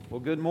Well,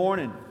 good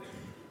morning.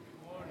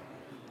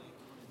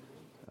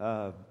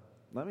 Let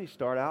me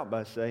start out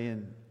by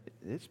saying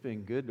it's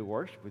been good to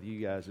worship with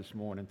you guys this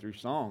morning through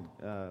song.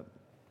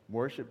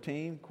 Worship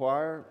team,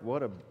 choir,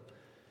 what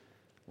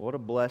a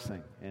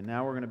blessing. And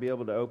now we're going to be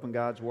able to open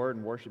God's Word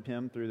and worship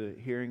Him through the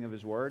hearing of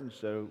His Word. And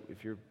so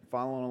if you're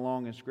following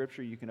along in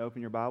Scripture, you can open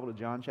your Bible to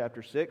John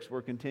chapter 6.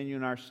 We're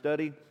continuing our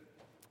study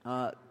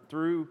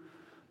through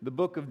the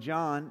book of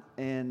John,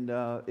 and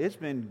it's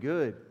been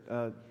good.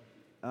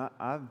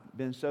 I've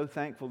been so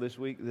thankful this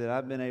week that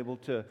I've been able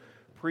to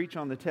preach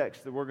on the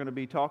text that we're going to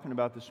be talking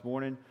about this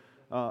morning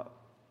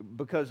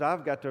because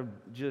I've got to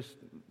just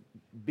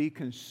be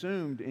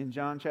consumed in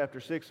John chapter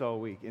 6 all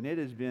week. And it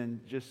has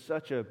been just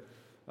such a,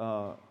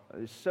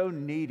 it's so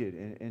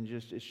needed and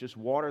just, it's just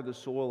watered the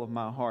soil of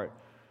my heart.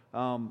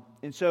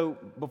 And so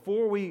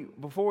before we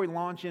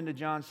launch into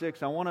John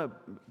 6, I want to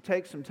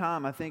take some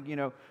time. I think,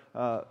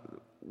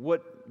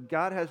 what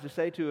God has to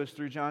say to us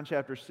through John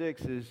chapter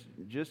 6 is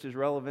just as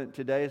relevant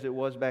today as it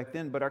was back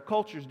then, but our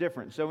culture is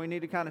different, so we need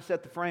to kind of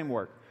set the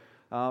framework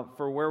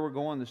for where we're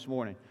going this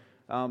morning.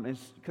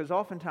 Because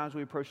oftentimes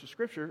we approach the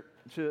Scripture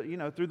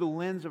through the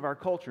lens of our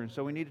culture, and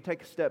so we need to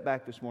take a step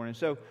back this morning.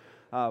 So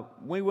I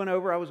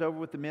was over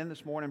with the men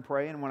this morning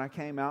praying, and when I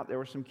came out, there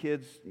were some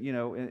kids,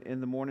 in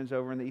the mornings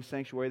over in the East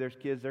Sanctuary. There's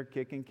kids, they're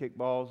kicking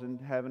kickballs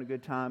and having a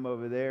good time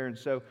over there, and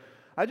so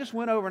I just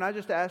went over and I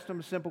just asked them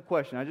a simple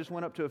question. I just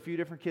went up to a few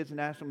different kids and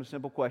asked them a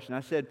simple question.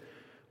 I said,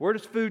 where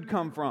does food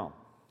come from?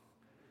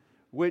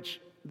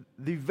 Which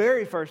the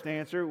very first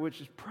answer,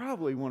 which is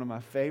probably one of my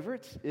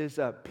favorites, is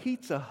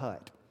Pizza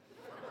Hut.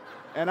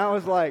 And I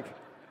was like,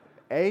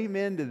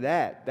 amen to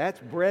that. That's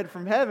bread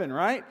from heaven,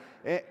 right?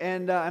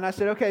 And I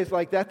said, okay, is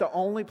like that the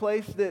only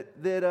place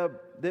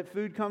that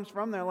food comes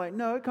from? They're like,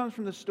 no, it comes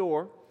from the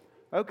store.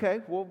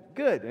 Okay, well,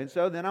 good. And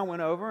so then I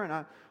went over and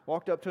I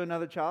walked up to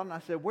another child and I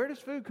said, where does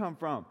food come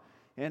from?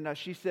 And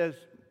she says,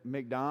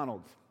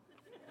 McDonald's.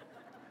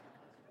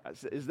 I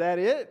said, is that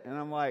it? And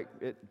I'm like,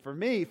 for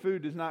me,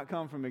 food does not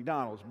come from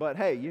McDonald's. But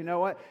hey, you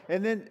know what?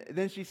 And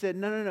then she said,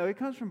 no, it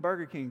comes from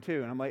Burger King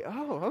too. And I'm like,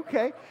 oh,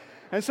 okay.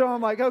 And so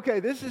I'm like, okay,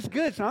 this is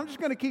good. So I'm just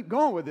going to keep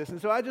going with this. And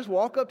so I just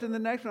walk up to the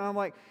next one. I'm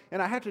like, and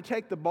I have to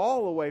take the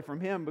ball away from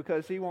him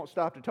because he won't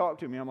stop to talk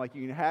to me. I'm like,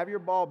 you can have your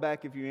ball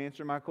back if you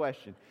answer my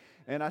question.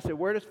 And I said,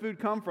 where does food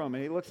come from?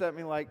 And he looks at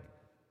me like,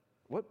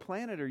 what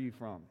planet are you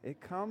from? It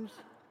comes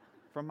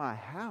from my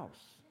house.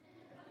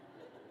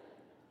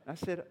 I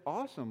said,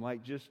 awesome.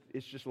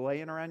 It's just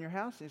laying around your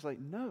house? And he's like,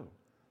 no,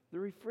 the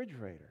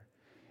refrigerator.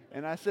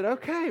 And I said,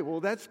 okay,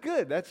 well, that's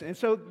good. And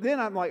so then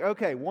I'm like,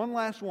 okay, one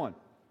last one.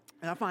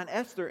 And I find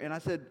Esther, and I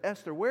said,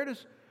 Esther, where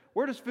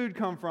does food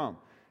come from?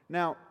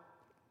 Now,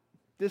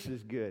 this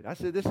is good. I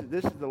said,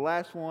 this is the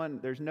last one.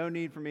 There's no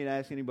need for me to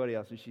ask anybody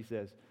else. And she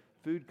says,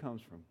 food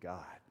comes from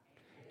God.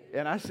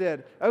 And I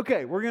said,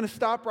 okay, we're going to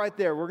stop right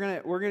there. We're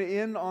going to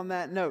end on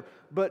that note.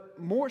 But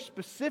more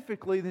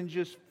specifically than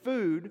just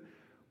food,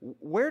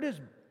 what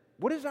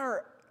is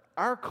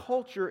our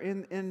culture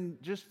in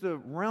just the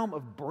realm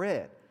of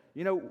bread?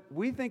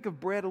 We think of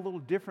bread a little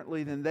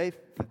differently than they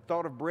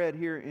thought of bread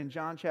here in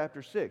John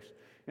chapter 6.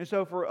 And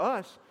so for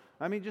us,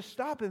 just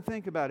stop and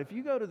think about it. If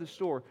you go to the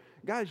store,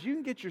 guys, you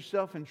can get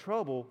yourself in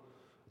trouble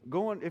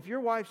if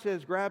your wife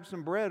says grab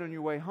some bread on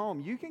your way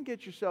home, you can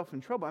get yourself in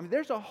trouble.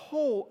 There's a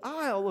whole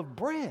aisle of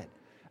bread.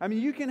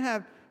 You can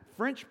have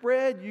French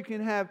bread, you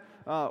can have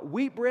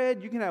wheat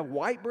bread, you can have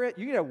white bread,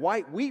 you can have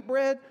white wheat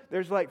bread.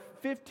 There's like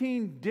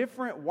 15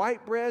 different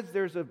white breads.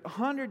 There's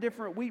 100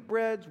 different wheat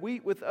breads,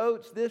 wheat with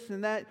oats, this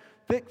and that,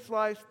 thick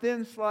slice,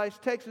 thin slice,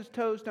 Texas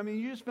toast.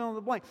 You just fill in the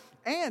blank.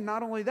 And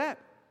not only that,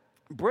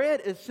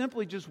 bread is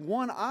simply just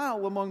one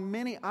aisle among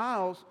many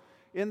aisles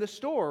in the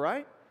store,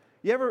 right?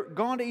 You ever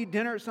gone to eat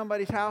dinner at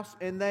somebody's house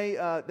and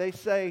they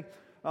say,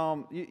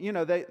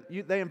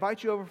 they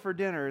invite you over for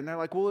dinner and they're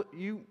like, well,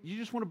 you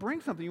just want to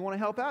bring something. You want to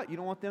help out. You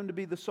don't want them to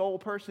be the sole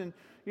person,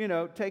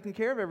 taking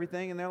care of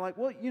everything. And they're like,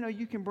 well,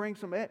 you can bring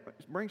some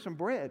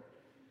bread.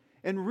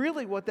 And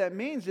really what that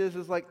means is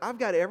like, I've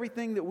got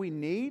everything that we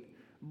need,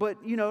 but,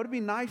 it'd be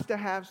nice to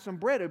have some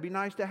bread. It'd be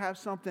nice to have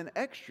something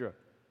extra,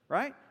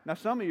 right? Now,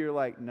 some of you are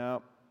like,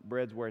 no,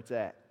 bread's where it's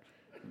at,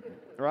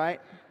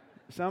 right?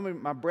 Some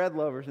of my bread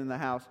lovers in the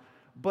house.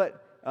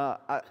 But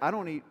I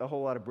don't eat a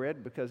whole lot of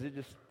bread because it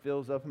just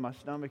fills up in my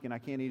stomach and I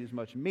can't eat as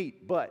much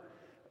meat. But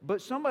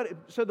so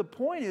the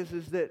point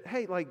is that,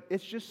 hey,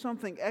 it's just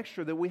something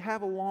extra that we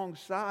have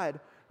alongside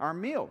our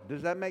meal.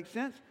 Does that make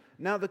sense?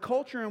 Now, the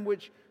culture in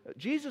which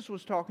Jesus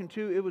was talking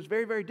to, it was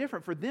very, very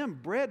different. For them,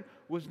 bread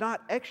was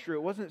not extra.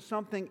 It wasn't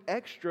something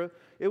extra.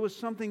 It was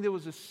something that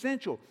was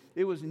essential.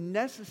 It was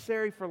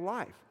necessary for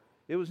life.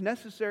 It was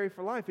necessary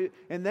for life.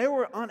 And they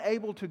were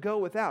unable to go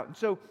without. And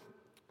so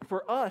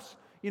for us,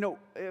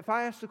 if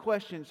I ask the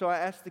question, so I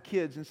ask the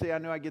kids and say, I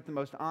know I get the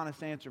most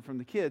honest answer from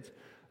the kids.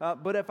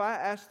 But if I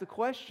ask the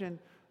question,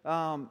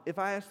 what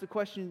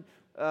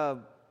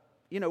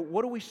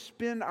do we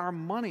spend our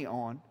money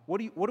on?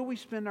 What do we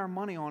spend our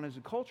money on as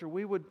a culture?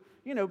 We would,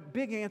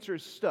 big answer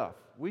is stuff.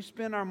 We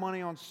spend our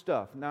money on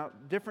stuff. Now,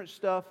 different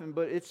stuff,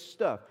 but it's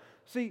stuff.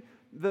 See,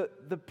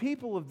 the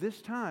people of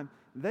this time,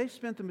 they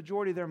spent the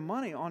majority of their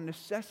money on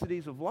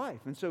necessities of life.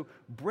 And so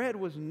bread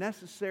was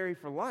necessary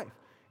for life.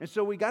 And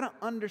so we got to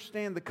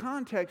understand the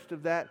context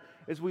of that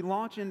as we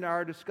launch into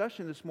our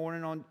discussion this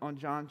morning on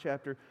John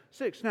chapter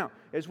 6. Now,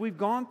 as we've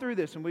gone through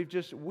this, and we've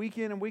just week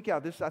in and week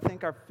out, this is, I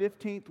think, our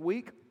 15th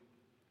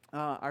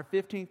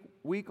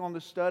week on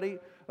the study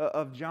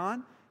of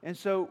John. And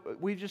so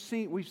we've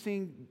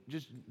seen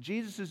just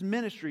Jesus'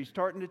 ministry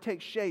starting to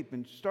take shape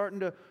and starting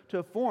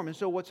to form. And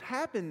so what's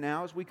happened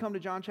now as we come to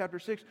John chapter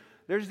 6,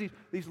 there's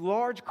these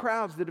large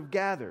crowds that have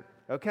gathered.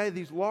 Okay,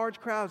 these large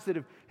crowds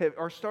that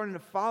are starting to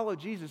follow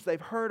Jesus. They've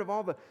heard of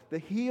all the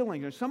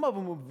healing. And some of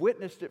them have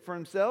witnessed it for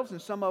themselves,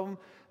 and some of them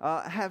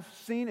have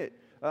seen it,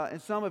 and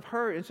some have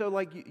heard. And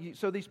so,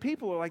 so these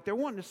people are like, they're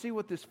wanting to see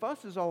what this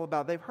fuss is all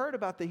about. They've heard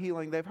about the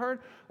healing. They've heard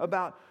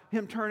about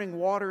him turning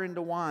water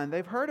into wine.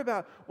 They've heard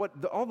about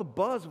all the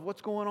buzz of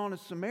what's going on in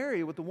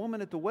Samaria with the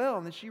woman at the well,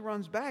 and then she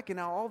runs back, and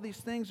now all these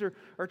things are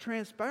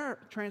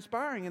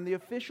transpiring in the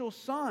official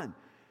sun.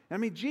 I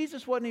mean,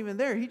 Jesus wasn't even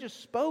there. He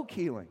just spoke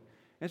healing.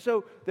 And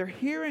so they're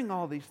hearing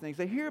all these things.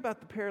 They hear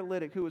about the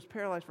paralytic who was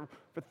paralyzed for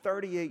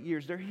 38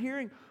 years. They're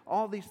hearing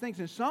all these things.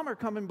 And some are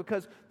coming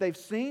because they've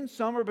seen.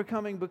 Some are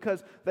coming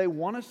because they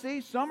want to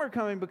see. Some are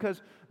coming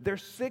because they're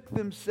sick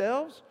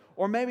themselves.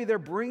 Or maybe they're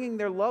bringing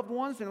their loved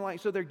ones.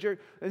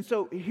 And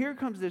so here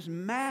comes this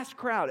mass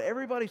crowd.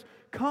 Everybody's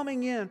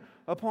coming in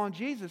upon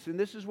Jesus. And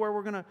this is where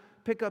we're going to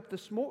pick up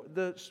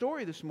the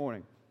story this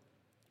morning.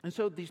 And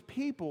so these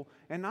people,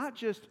 and not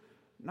just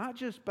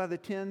by the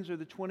tens or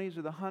the 20s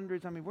or the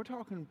hundreds. I mean, we're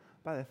talking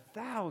by the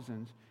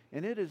thousands,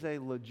 and it is a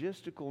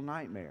logistical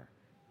nightmare.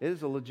 It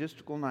is a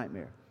logistical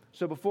nightmare.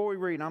 So before we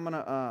read, I'm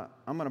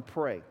gonna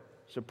pray.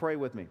 So pray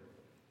with me.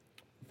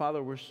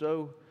 Father, we're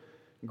so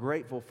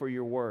grateful for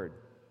your word,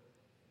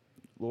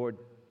 Lord,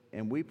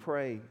 and we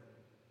pray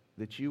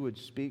that you would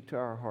speak to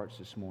our hearts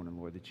this morning,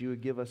 Lord, that you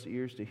would give us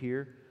ears to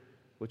hear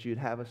what you'd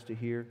have us to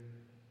hear,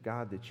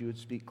 God, that you would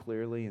speak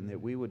clearly, and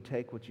that we would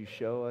take what you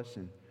show us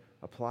and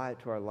apply it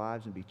to our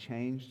lives and be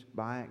changed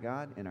by it,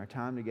 God. In our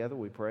time together,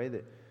 we pray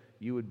that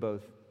you would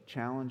both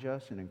challenge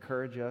us and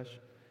encourage us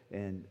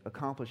and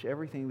accomplish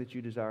everything that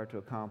you desire to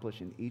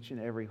accomplish in each and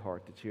every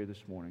heart that's here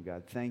this morning,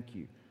 God. Thank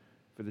you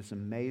for this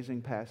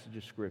amazing passage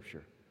of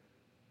Scripture.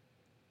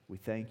 We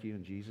thank you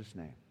in Jesus'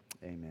 name.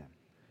 Amen.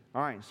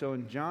 All right, so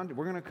in John,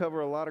 we're going to cover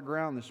a lot of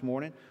ground this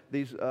morning.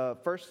 These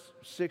first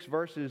 6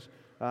 verses,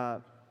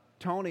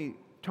 Tony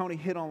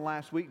hit on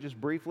last week just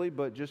briefly,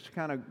 but just to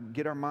kind of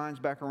get our minds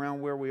back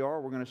around where we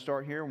are, we're going to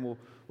start here and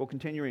we'll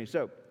continue reading.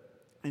 So,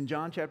 in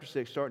John chapter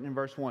 6, starting in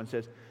verse 1, it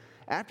says,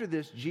 "After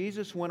this,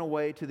 Jesus went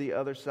away to the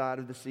other side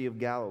of the Sea of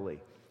Galilee,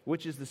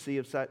 which is the Sea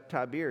of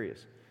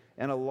Tiberias.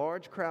 And a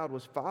large crowd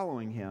was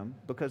following him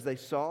because they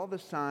saw the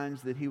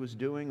signs that he was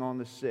doing on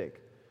the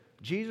sick.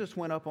 Jesus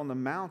went up on the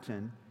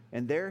mountain,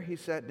 and there he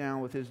sat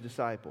down with his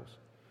disciples.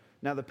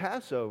 Now the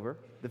Passover,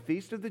 the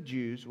feast of the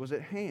Jews, was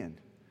at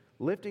hand.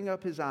 Lifting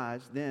up his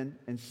eyes then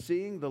and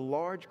seeing the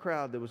large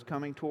crowd that was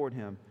coming toward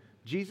him,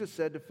 Jesus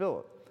said to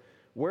Philip,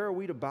 'Where are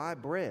we to buy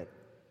bread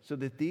so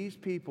that these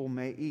people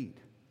may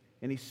eat?'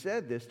 And he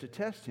said this to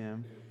test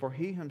him, for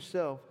he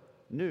himself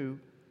knew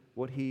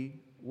what he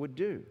would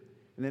do.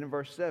 And then in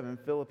verse 7,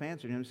 Philip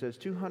answered him and says,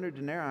 200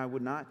 denarii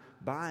would not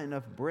buy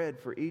enough bread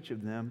for each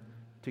of them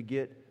to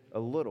get a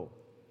little."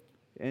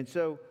 And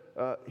so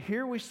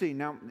here we see,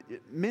 now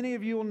many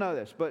of you will know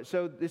this, but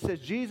so it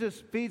says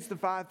Jesus feeds the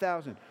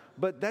 5,000,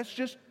 but that's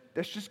just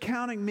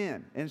counting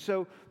men. And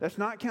so that's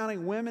not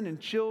counting women and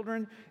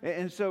children.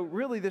 And so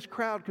really this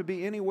crowd could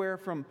be anywhere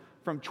from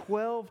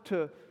 12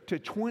 to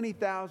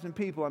 20,000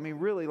 people. I mean,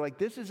 really, like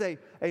this is a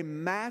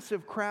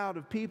massive crowd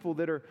of people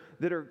that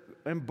are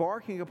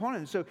embarking upon it.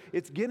 And so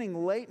it's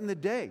getting late in the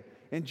day.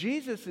 And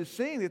Jesus is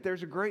seeing that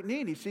there's a great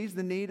need. He sees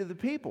the need of the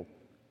people.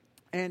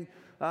 And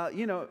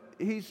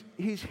he's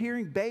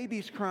hearing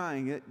babies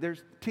crying.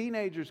 There's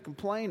teenagers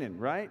complaining,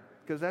 right?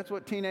 Because that's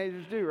what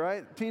teenagers do,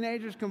 right?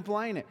 Teenagers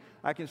complaining.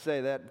 I can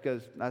say that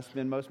because I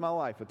spend most of my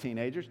life with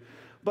teenagers.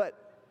 But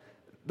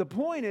the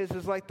point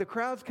is like the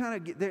crowd's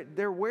kind of,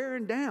 they're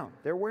wearing down.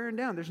 They're wearing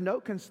down. There's no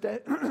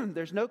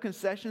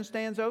concession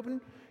stands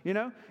open.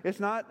 It's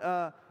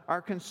not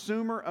our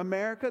consumer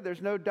America.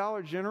 There's no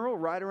Dollar General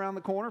right around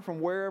the corner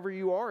from wherever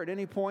you are at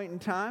any point in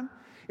time.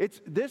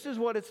 This is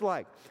what it's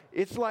like.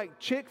 It's like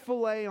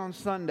Chick-fil-A on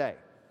Sunday.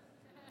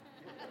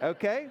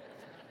 Okay?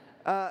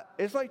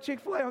 It's like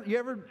Chick-fil-A. You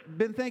ever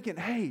been thinking,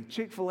 hey,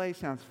 Chick-fil-A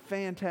sounds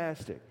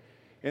fantastic.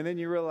 And then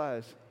you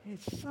realize,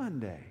 it's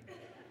Sunday.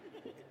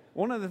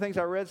 One of the things,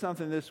 I read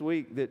something this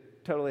week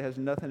that totally has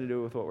nothing to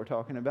do with what we're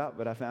talking about,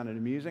 but I found it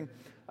amusing.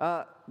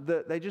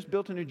 They just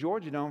built a new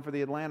Georgia Dome for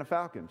the Atlanta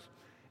Falcons.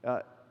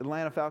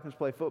 Atlanta Falcons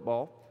play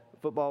football.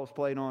 Football was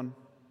played on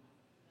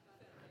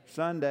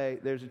Sunday,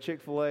 there's a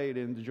Chick-fil-A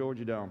in the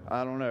Georgia Dome.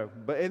 I don't know.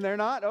 And they're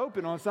not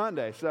open on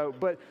Sunday. All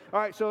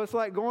right, so it's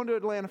like going to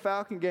Atlanta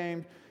Falcon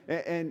game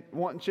and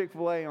wanting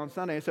Chick-fil-A on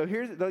Sunday. And so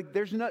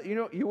there's no,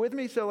 you with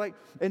me? So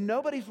and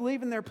nobody's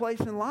leaving their place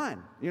in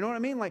line. You know what I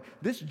mean? Like,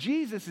 this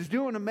Jesus is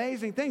doing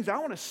amazing things. I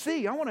want to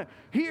see, I want to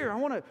hear, I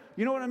want to,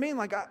 you know what I mean?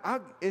 Like,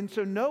 and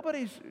so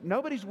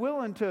nobody's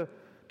willing to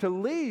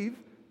leave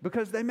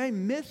because they may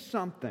miss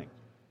something.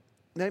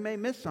 They may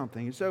miss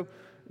something. And so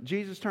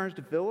Jesus turns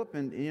to Philip,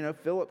 and,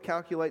 Philip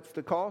calculates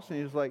the cost,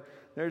 and he's like,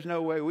 there's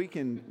no way we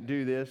can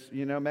do this.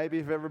 Maybe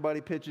if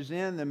everybody pitches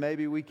in, then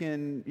maybe we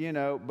can,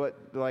 but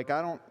I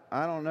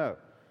don't know.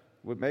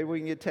 Maybe we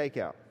can get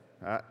takeout.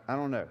 I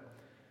don't know.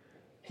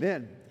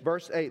 Then,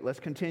 verse 8, let's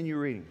continue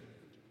reading.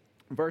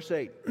 Verse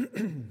 8,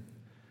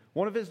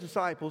 one of his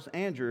disciples,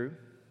 Andrew,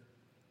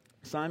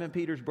 Simon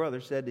Peter's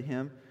brother, said to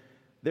him,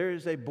 there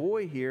is a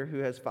boy here who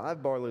has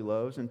 5 barley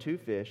loaves and 2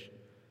 fish,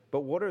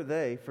 but what are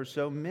they for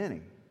so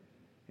many?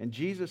 And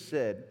Jesus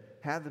said,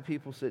 have the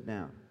people sit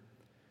down.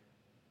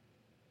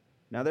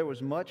 Now there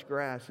was much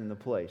grass in the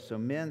place, so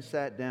men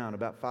sat down,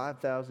 about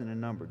 5,000 in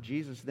number.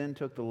 Jesus then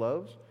took the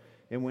loaves,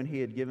 and when he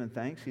had given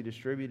thanks, he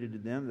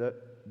distributed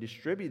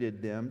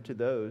them to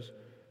those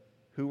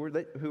who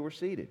were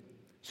seated.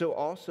 So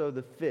also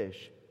the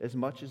fish, as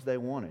much as they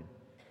wanted.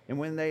 And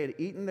when they had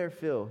eaten their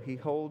fill, he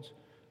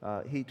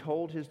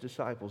told his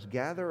disciples,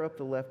 gather up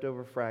the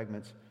leftover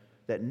fragments,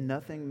 that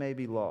nothing may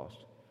be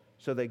lost.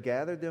 So they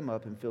gathered them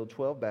up and filled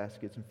 12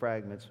 baskets and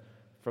fragments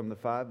from the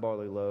 5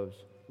 barley loaves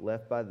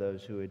left by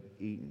those who had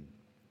eaten.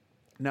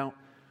 Now,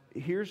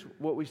 here's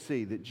what we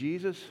see, that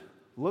Jesus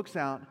looks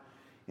out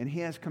and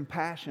he has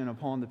compassion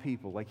upon the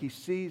people. Like, he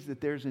sees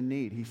that there's a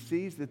need. He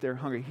sees that they're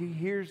hungry. He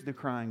hears the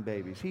crying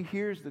babies. He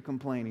hears the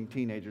complaining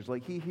teenagers.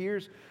 Like, he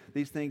hears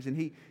these things and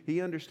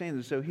he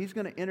understands it. So he's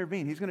going to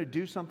intervene. He's going to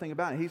do something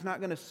about it. He's not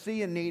going to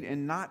see a need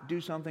and not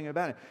do something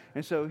about it.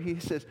 And so he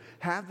says,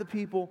 have the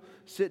people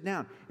sit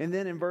down. And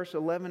then in verse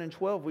 11 and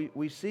 12,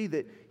 we see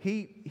that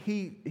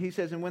he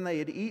says, and when they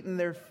had eaten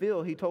their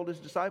fill, he told his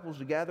disciples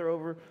to gather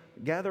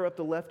up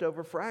the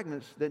leftover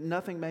fragments, that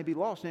nothing may be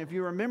lost. And if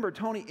you remember,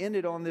 Tony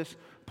ended on this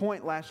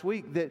point last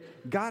week,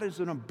 that God is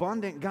an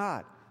abundant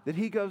God, that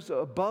he goes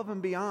above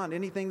and beyond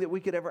anything that we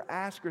could ever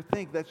ask or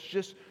think. That's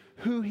just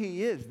who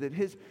he is, that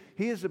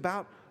he is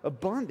about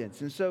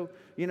abundance. And so,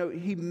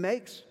 he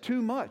makes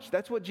too much.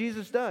 That's what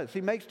Jesus does. He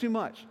makes too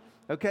much.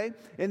 Okay?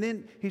 And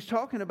then he's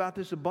talking about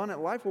this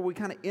abundant life where we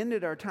kind of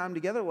ended our time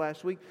together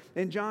last week.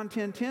 In John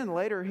 10:10,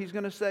 later, he's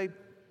going to say,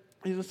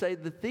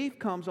 the thief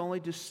comes only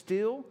to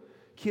steal,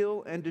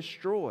 kill, and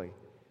destroy.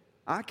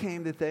 I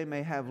came that they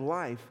may have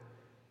life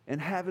and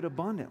have it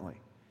abundantly.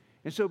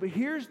 And so, but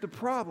here's the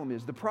problem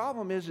is. The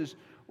problem is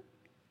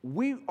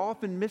we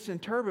often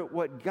misinterpret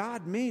what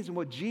God means and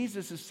what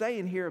Jesus is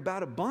saying here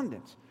about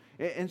abundance.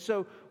 And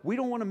so we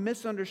don't want to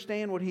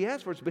misunderstand what he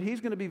has for us, but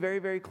he's going to be very,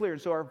 very clear.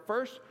 And so our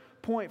first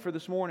point for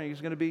this morning is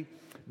going to be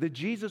the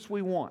Jesus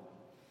we want.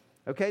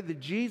 Okay, the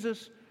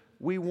Jesus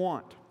we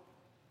want.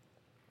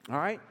 All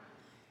right?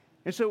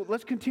 And so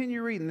let's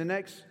continue reading the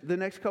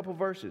next couple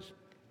verses.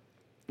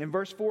 In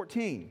verse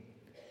 14,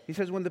 he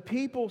says, when the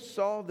people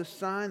saw the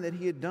sign that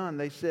he had done,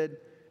 they said,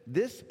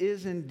 this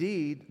is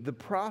indeed the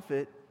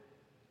prophet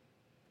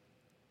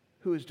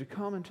who is to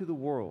come into the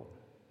world.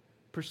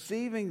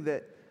 Perceiving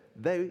then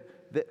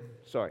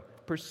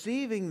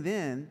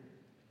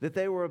that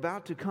they were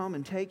about to come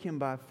and take him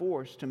by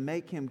force to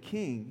make him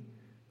king,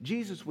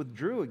 Jesus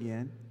withdrew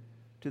again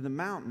to the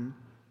mountain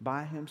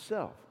by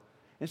himself.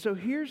 And so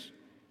here's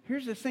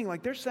this thing,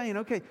 like they're saying,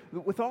 okay,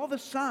 with all the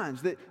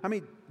signs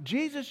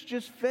Jesus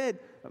just fed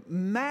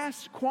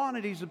mass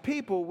quantities of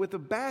people with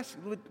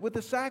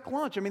a sack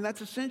lunch.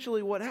 That's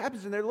essentially what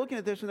happens. And they're looking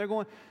at this and they're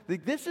going,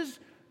 this is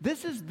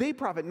the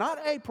prophet, not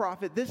a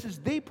prophet. This is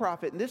the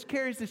prophet. And this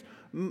carries this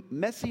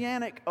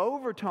messianic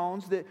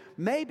overtones that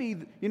maybe,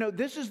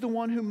 this is the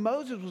one who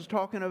Moses was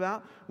talking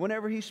about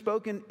whenever he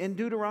spoke in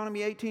Deuteronomy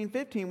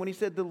 18:15, when he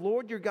said, the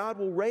Lord your God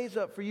will raise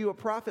up for you a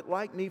prophet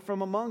like me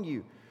from among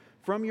you,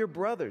 from your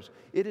brothers.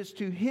 It is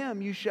to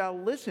him you shall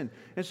listen.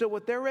 And so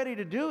what they're ready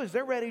to do is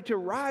they're ready to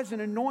rise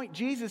and anoint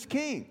Jesus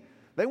king.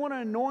 They want to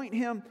anoint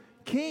him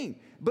king.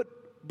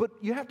 But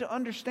you have to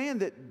understand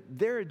that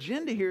their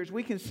agenda here is,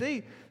 we can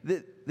see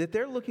that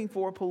they're looking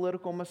for a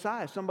political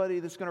Messiah, somebody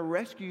that's going to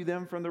rescue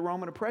them from the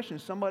Roman oppression,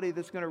 somebody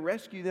that's going to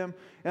rescue them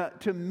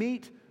to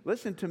meet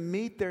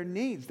their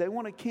needs. They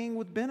want a king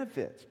with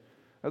benefits,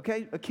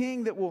 okay? A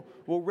king that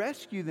will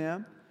rescue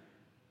them,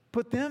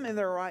 put them in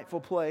their rightful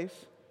place,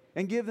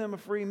 and give them a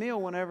free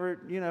meal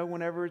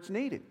whenever it's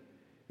needed.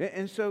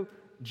 And so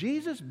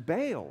Jesus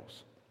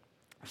bails.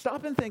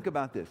 Stop and think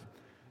about this.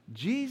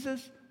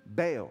 Jesus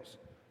bails.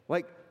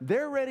 Like,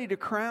 they're ready to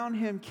crown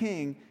him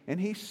king, and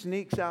he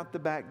sneaks out the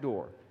back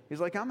door. He's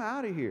like, I'm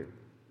out of here.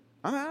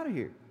 I'm out of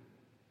here.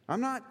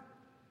 I'm not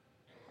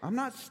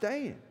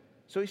staying.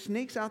 So he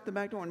sneaks out the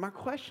back door. And my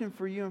question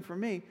for you and for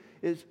me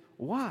is,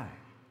 why?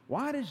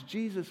 Why does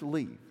Jesus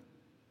leave?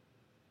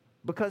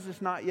 Because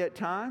it's not yet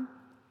time?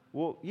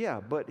 Well, yeah,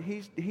 but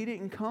he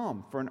didn't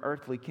come for an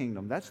earthly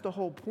kingdom. That's the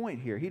whole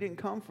point here. He didn't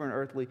come for an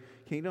earthly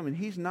kingdom, and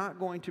he's not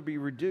going to be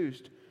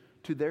reduced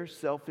to their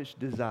selfish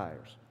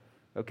desires.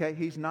 Okay?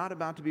 He's not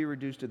about to be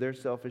reduced to their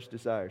selfish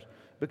desires,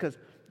 because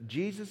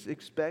Jesus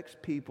expects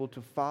people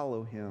to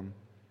follow him,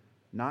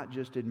 not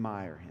just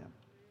admire him.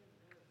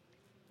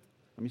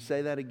 Let me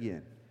say that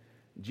again.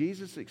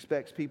 Jesus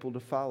expects people to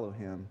follow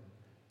him,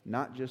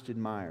 not just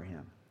admire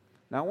him.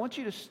 Now, I want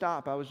you to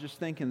stop. I was just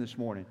thinking this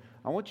morning.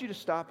 I want you to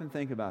stop and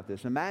think about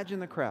this. Imagine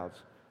the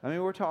crowds. I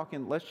mean, we're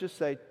talking, let's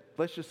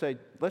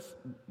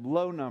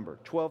low number,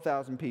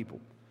 12,000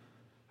 people.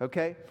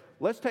 Okay?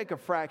 Let's take a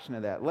fraction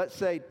of that. Let's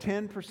say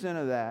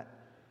 10% of that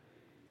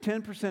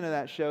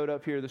showed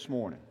up here this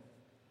morning.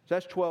 So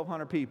that's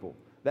 1,200 people.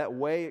 That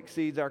way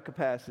exceeds our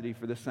capacity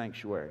for the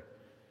sanctuary.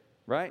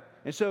 Right?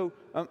 And so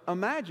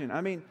imagine,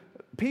 I mean,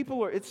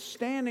 it's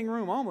standing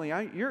room only.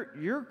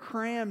 You're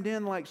crammed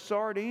in like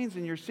sardines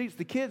in your seats.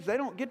 The kids, they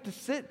don't get to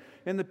sit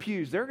in the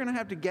pews. They're going to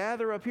have to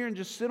gather up here and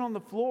just sit on the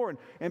floor.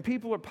 And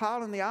people are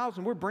piled in the aisles,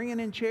 and we're bringing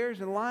in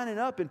chairs and lining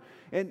up.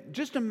 And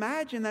just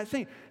imagine that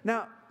scene.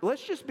 Now,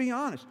 let's just be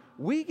honest.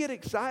 We get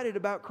excited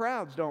about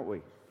crowds, don't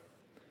we?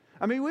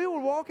 I mean, we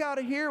would walk out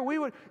of here.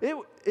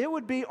 It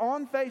would be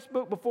on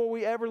Facebook before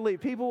we ever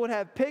leave. People would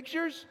have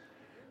pictures,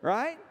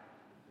 right?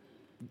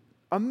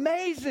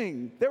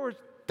 Amazing. There were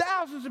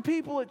thousands of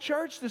people at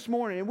church this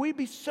morning, and we'd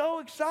be so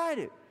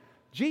excited.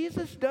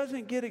 Jesus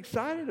doesn't get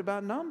excited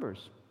about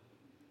numbers.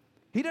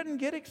 He doesn't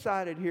get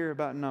excited here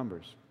about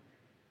numbers.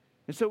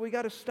 And so we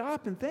got to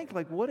stop and think,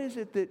 like, what is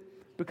it that,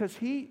 because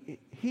he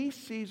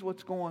sees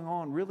what's going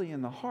on really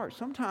in the heart.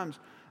 Sometimes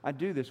I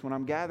do this when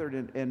I'm gathered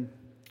and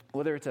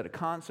whether it's at a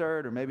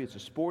concert or maybe it's a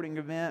sporting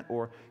event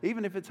or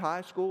even if it's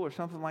high school or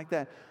something like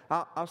that,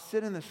 I'll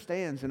sit in the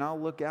stands and I'll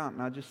look out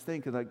and I just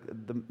think of like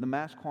the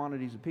mass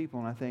quantities of people,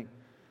 and I think,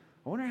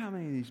 I wonder how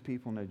many of these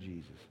people know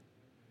Jesus.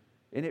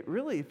 And it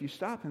really, if you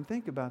stop and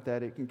think about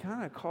that, it can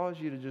kind of cause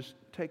you to just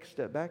take a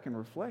step back and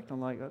reflect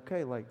on like,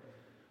 okay, like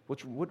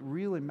what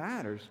really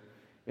matters.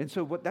 And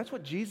so that's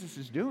what Jesus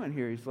is doing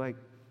here. He's like,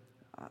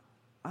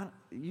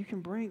 you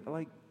can bring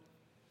like,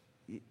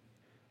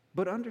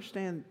 but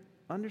understand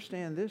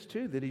this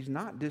too, that he's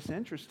not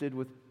disinterested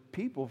with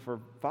people for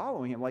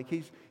following him. Like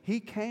he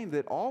came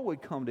that all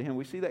would come to him.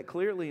 We see that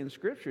clearly in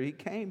Scripture. He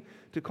came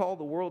to call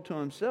the world to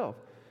himself.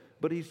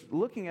 But he's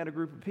looking at a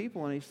group of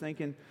people and he's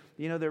thinking,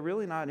 they're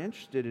really not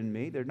interested in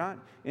me. They're not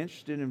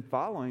interested in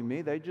following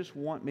me. They just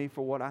want me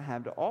for what I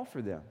have to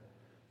offer them.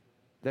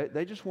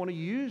 They just want to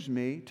use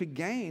me to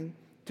gain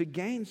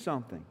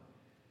something.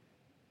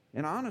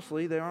 And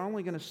honestly, they're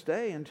only going to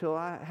stay until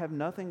I have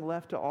nothing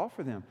left to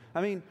offer them.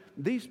 I mean,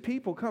 these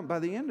people come, by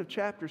the end of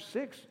chapter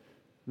 6,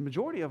 the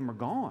majority of them are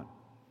gone.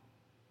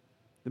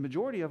 The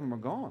majority of them are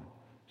gone.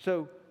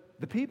 So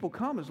the people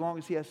come as long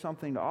as he has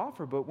something to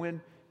offer, but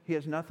when he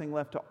has nothing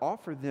left to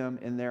offer them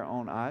in their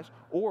own eyes,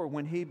 or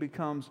when he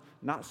becomes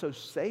not so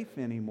safe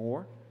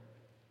anymore,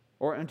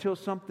 or until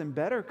something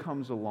better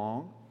comes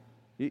along,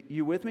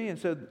 you with me? And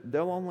so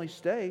they'll only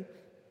stay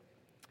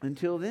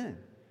until then.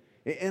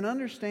 And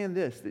understand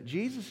this, that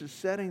Jesus is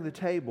setting the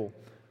table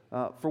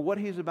for what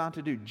he's about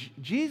to do.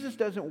 Jesus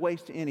doesn't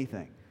waste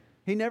anything.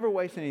 He never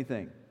wastes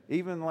anything,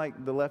 even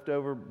like the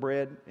leftover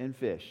bread and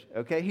fish.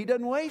 Okay? He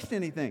doesn't waste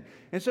anything.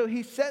 And so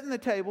he's setting the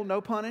table,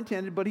 no pun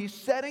intended, but he's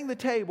setting the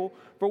table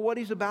for what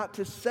he's about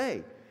to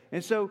say.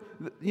 And so,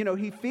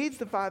 he feeds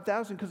the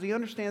 5,000 because he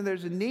understands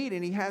there's a need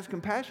and he has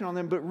compassion on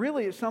them, but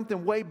really it's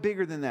something way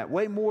bigger than that,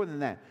 way more than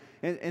that.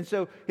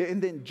 And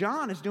then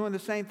John is doing the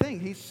same thing.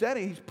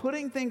 He's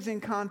putting things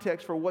in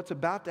context for what's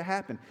about to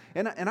happen.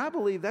 And I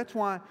believe that's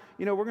why,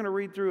 we're going to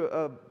read through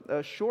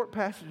a short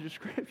passage of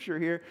Scripture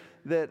here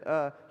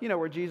that,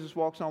 where Jesus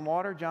walks on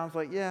water. John's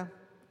like, yeah,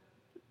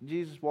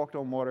 Jesus walked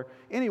on water.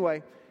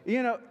 Anyway,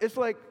 it's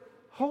like,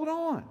 hold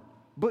on.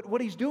 But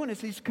what he's doing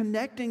is he's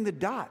connecting the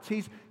dots.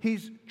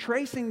 He's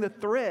tracing the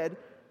thread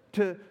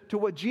to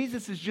what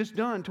Jesus has just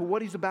done, to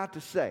what he's about to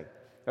say.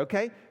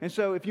 Okay? And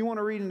so if you want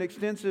to read an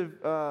extensive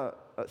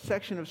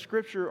section of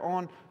Scripture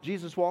on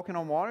Jesus walking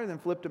on water, then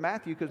flip to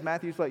Matthew, because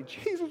Matthew's like,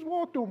 Jesus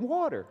walked on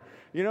water.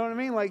 You know what I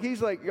mean? Like,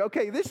 he's like,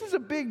 okay, this is a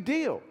big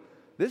deal.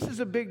 This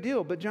is a big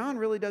deal. But John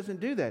really doesn't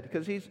do that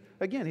because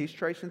he's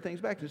tracing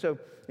things back. And so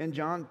in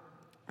John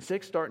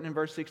 6, starting in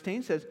verse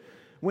 16, says,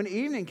 when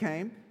evening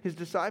came, his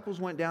disciples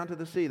went down to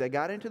the sea. They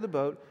got into the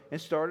boat and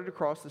started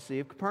across the Sea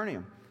of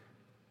Capernaum.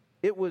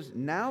 It was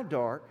now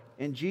dark,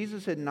 and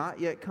Jesus had not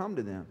yet come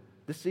to them.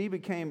 The sea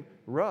became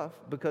rough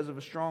because of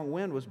a strong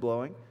wind was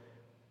blowing.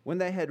 When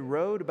they had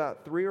rowed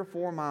about 3 or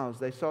 4 miles,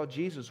 they saw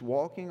Jesus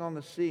walking on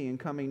the sea and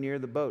coming near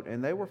the boat,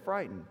 and they were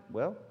frightened.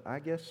 Well, I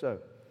guess so.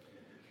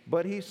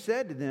 But he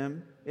said to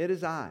them, "It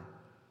is I.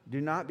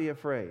 Do not be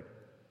afraid."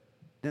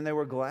 Then they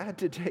were glad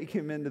to take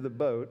him into the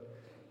boat,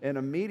 and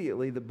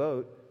immediately the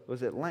boat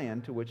was at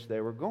land to which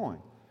they were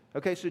going.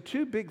 Okay, so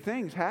 2 big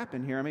things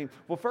happen here. I mean,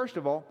 well, first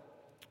of all,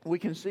 we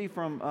can see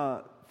from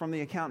from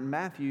the account in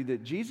Matthew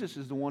that Jesus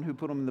is the one who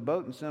put them in the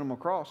boat and sent them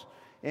across.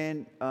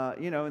 And,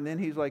 and then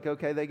he's like,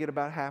 okay, they get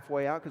about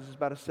halfway out because it's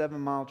about a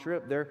 7-mile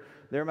trip. They're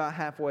about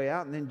halfway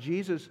out. And then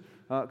Jesus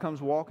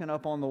comes walking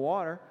up on the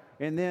water.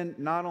 And then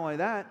not only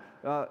that,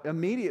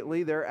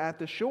 immediately they're at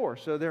the shore.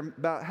 So they're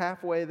about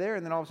halfway there.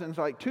 And then all of a sudden it's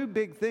like two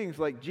big things.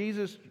 Like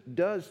Jesus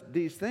does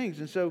these things.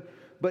 And so,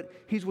 but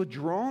he's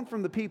withdrawn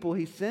from the people.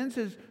 He sends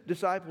his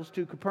disciples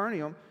to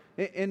Capernaum.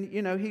 And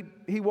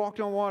he walked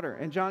on water.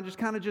 And John just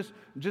kind of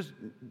just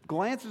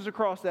glances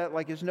across that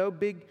like it's no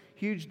big,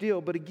 huge deal.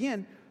 But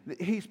again,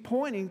 he's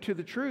pointing to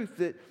the truth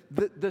that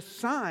the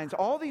signs,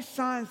 all these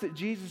signs that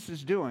Jesus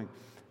is doing,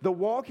 the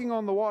walking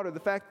on the water, the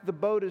fact that the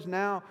boat is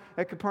now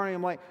at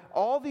Capernaum, like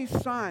all these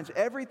signs,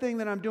 everything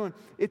that I'm doing,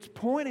 it's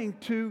pointing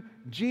to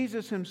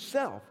Jesus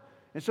himself.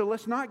 And so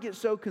let's not get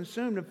so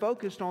consumed and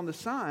focused on the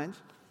signs,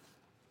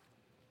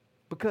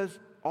 because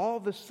all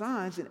the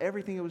signs and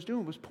everything it was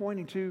doing was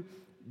pointing to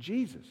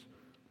Jesus.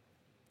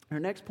 Our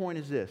next point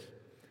is this: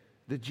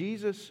 the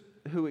Jesus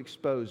who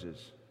exposes.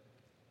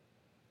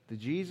 The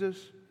Jesus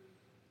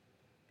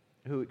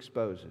who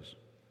exposes.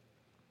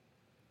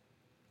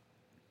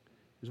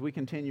 As we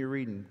continue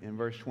reading in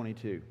verse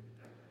 22.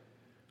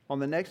 On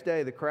the next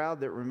day, the crowd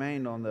that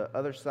remained on the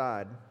other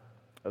side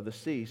of the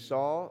sea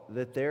saw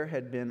that there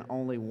had been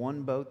only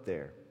one boat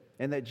there,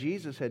 and that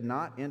Jesus had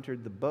not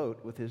entered the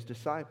boat with his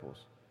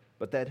disciples,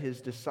 but that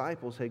his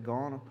disciples had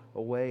gone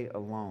away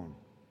alone.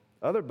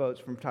 Other boats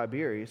from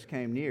Tiberias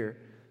came near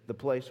the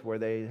place where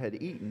they had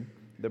eaten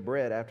the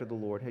bread after the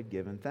Lord had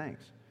given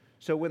thanks.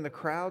 So when the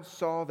crowd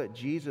saw that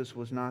Jesus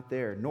was not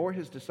there, nor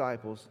his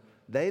disciples,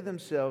 they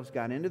themselves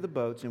got into the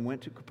boats and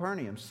went to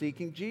Capernaum,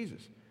 seeking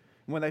Jesus.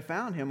 And when they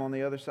found him on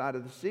the other side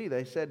of the sea,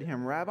 they said to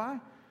him, Rabbi,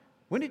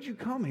 when did you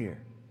come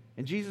here?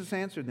 And Jesus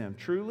answered them,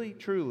 Truly,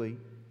 truly,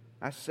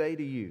 I say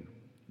to you,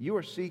 you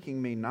are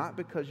seeking me not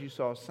because you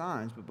saw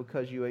signs, but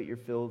because you ate your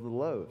fill of the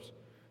loaves.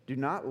 Do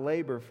not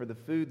labor for the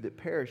food that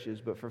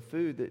perishes, but for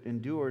food that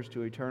endures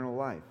to eternal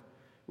life,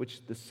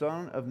 which the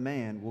Son of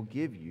Man will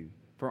give you.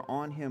 For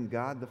on him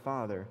God the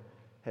Father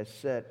has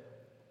set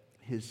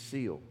his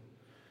seal.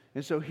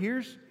 And so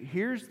here's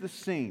the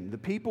scene. The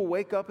people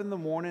wake up in the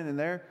morning and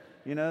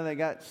they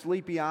got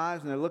sleepy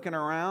eyes and they're looking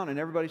around, and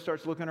everybody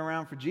starts looking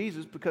around for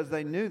Jesus because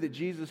they knew that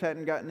Jesus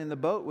hadn't gotten in the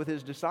boat with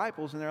his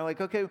disciples. And they're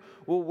like, okay,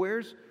 well,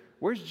 where's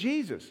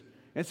Jesus?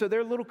 And so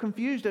they're a little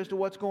confused as to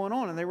what's going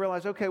on. And they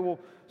realize, okay, well,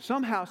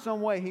 somehow,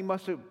 some way, he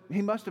must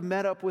have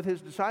met up with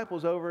his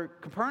disciples over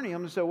at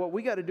Capernaum. And so what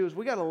we got to do is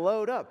we got to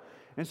load up.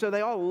 And so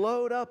they all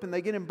load up and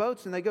they get in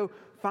boats and they go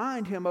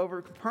find him over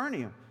at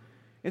Capernaum.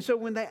 And so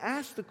when they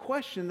ask the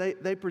question,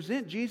 they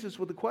present Jesus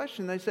with the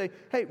question. They say,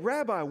 hey,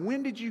 Rabbi,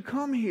 when did you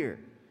come here?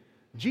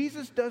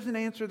 Jesus doesn't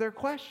answer their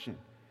question.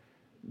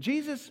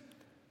 Jesus,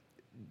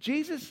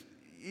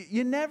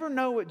 you never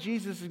know what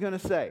Jesus is going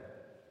to say,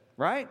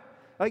 right?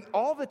 Like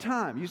all the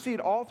time. You see it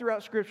all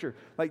throughout Scripture.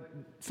 Like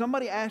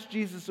somebody asks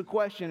Jesus a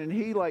question and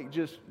he like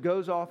just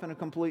goes off in a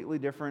completely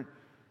different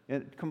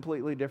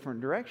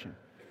direction.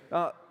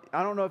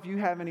 I don't know if you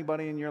have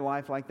anybody in your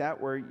life like that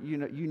where you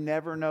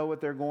never know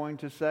what they're going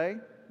to say.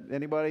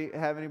 Anybody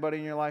have anybody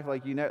in your life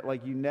like you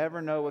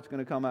never know what's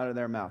going to come out of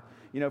their mouth?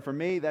 For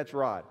me, that's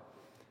Rod.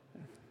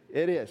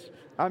 It is.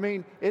 I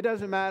mean, it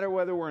doesn't matter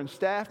whether we're in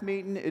staff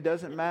meeting. It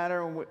doesn't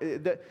matter.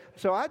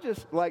 So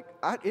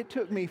it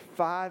took me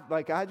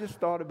I just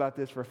thought about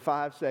this for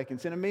 5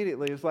 seconds, and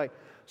immediately it's like,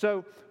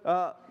 so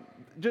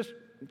just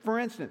for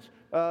instance,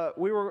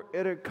 we were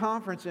at a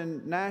conference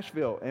in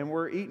Nashville, and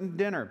we're eating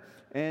dinner,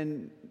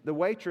 and the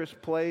waitress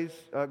plays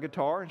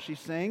guitar, and she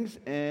sings,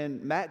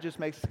 and Matt just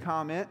makes a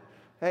comment,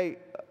 hey,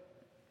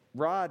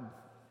 Rod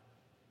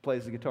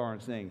plays the guitar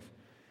and sings.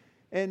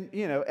 And,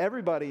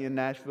 everybody in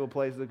Nashville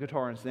plays the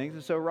guitar and sings,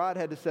 and so Rod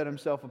had to set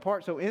himself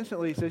apart. So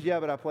instantly he says, yeah,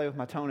 but I play with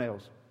my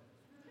toenails.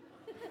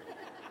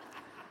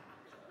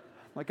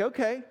 Like,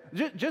 okay.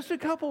 Just a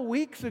couple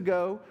weeks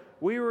ago,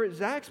 we were at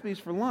Zaxby's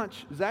for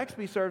lunch.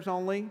 Zaxby serves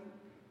only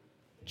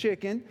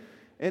chicken.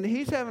 And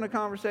he's having a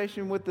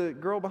conversation with the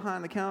girl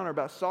behind the counter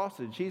about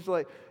sausage. She's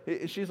like,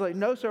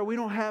 no, sir, we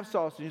don't have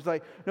sausage. He's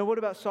like, no, what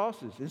about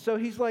sauces? And so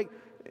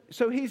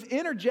he's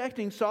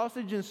interjecting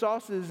sausage and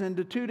sauces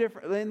into two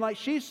different, and like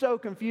she's so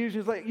confused.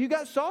 He's like, you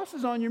got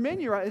sauces on your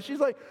menu, right? And she's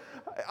like,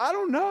 I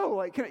don't know.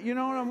 Like, you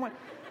know what I'm like?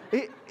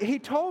 He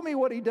told me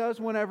what he does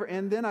whenever,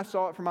 and then I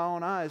saw it from my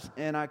own eyes,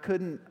 and I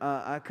couldn't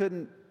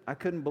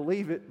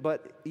believe it.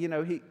 But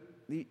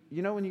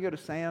when you go to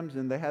Sam's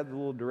and they have the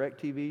little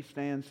DirecTV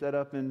stand set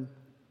up in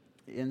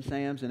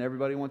Sam's, and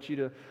everybody wants you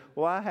to,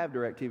 well, I have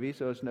DirecTV,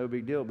 so it's no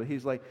big deal. But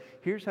he's like,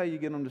 here's how you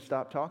get them to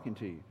stop talking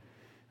to you.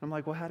 I'm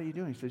like, well, how do you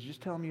do it? He says,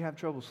 just tell them you have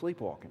trouble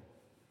sleepwalking.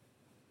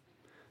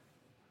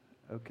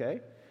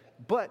 Okay.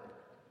 But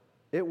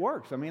it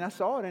works. I mean, I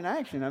saw it in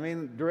action. I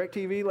mean,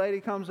 DirecTV lady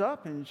comes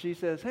up and she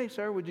says, hey,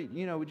 sir, would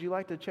you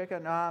like to check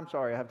out? No, I'm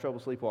sorry, I have trouble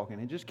sleepwalking.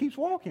 And just keeps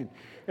walking.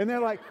 And they're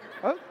like,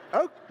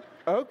 oh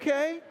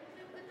okay.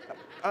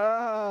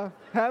 Have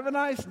a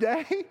nice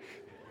day.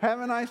 Have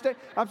a nice day.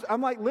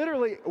 I'm like,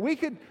 literally, we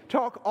could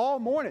talk all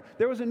morning.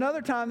 There was another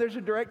time, there's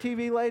a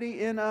DirecTV lady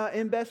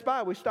in Best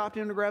Buy. We stopped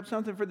in to grab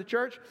something for the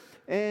church,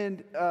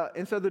 and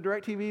so the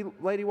DirecTV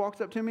lady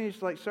walks up to me, and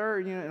she's like, sir,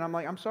 and I'm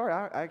like, I'm sorry,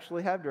 I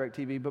actually have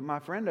DirecTV, but my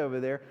friend over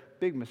there,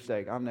 big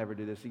mistake, I'll never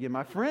do this again.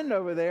 My friend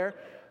over there,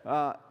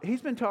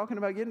 he's been talking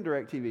about getting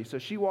DirecTV. So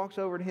she walks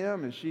over to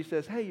him and she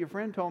says, hey, your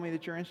friend told me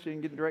that you're interested in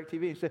getting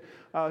DirecTV. He said,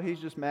 oh, he's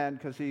just mad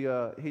because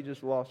he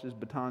just lost his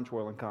baton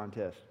twirling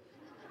contest.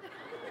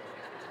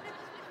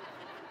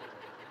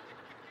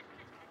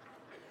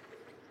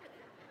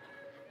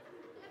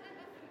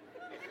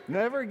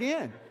 Never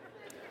again.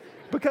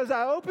 Because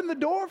I opened the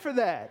door for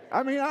that.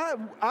 I mean,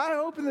 I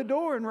opened the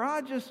door and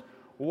Rod just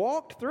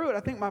walked through it.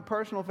 I think my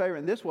personal favorite,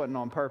 and this wasn't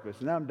on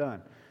purpose, and I'm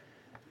done.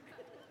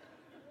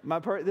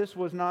 This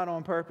was not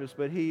on purpose,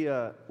 but we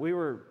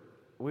were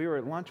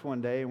at lunch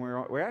one day, and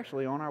we're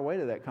actually on our way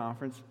to that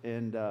conference.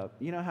 And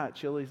you know how at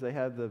Chili's they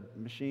have the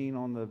machine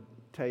on the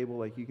table,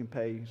 like you can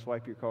pay, you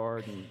swipe your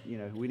card,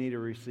 and we need a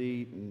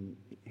receipt, and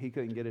he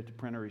couldn't get it to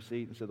print a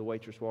receipt, and so the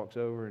waitress walks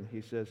over and he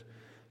says,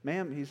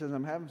 ma'am, he says,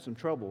 I'm having some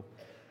trouble.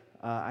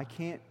 I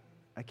can't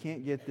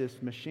get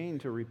this machine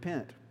to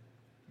repent.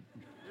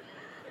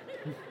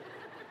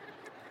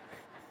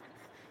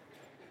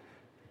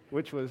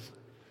 Which was,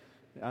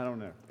 I don't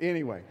know.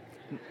 Anyway,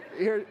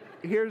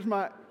 here's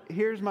my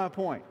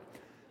point.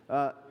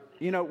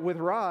 With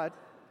Rod,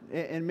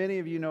 and many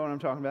of you know what I'm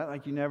talking about,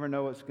 like you never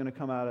know what's going to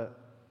come out of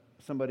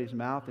somebody's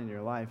mouth in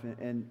your life.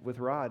 And with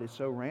Rod, it's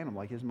so random.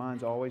 Like his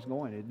mind's always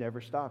going. It never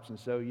stops. And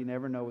so you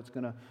never know what's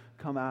going to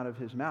come out of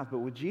his mouth. But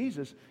with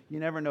Jesus, you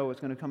never know what's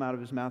going to come out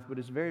of his mouth. But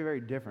it's very, very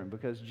different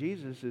because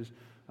Jesus is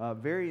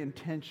very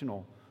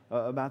intentional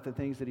about the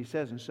things that he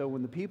says. And so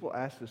when the people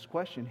ask this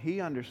question,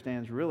 he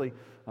understands really,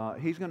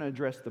 he's going to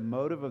address the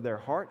motive of their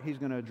heart. He's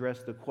going to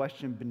address the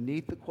question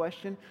beneath the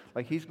question.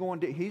 Like he's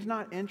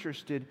not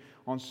interested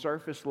on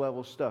surface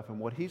level stuff. And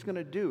what he's going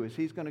to do is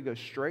he's going to go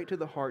straight to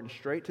the heart and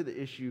straight to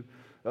the issue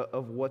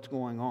of what's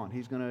going on.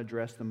 He's going to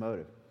address the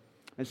motive.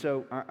 And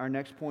so our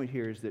next point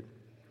here is that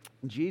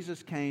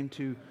Jesus came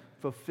to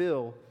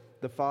fulfill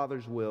the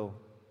Father's will,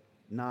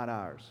 not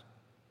ours.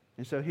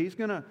 And so he's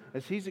going to,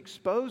 as he's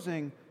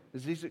exposing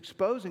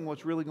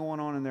what's really going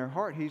on in their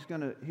heart, he's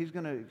going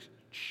to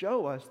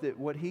show us that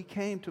what he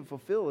came to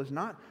fulfill is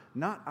not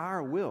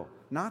our will,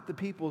 not the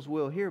people's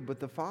will here,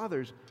 but the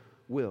Father's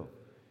will.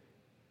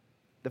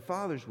 The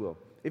Father's will.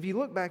 If you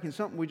look back in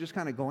something we just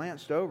kind of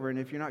glanced over, and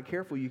if you're not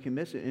careful, you can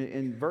miss it.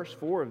 In verse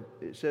 4,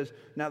 it says,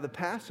 now the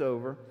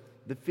Passover,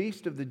 the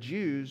feast of the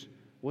Jews,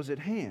 was at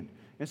hand.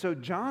 And so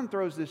John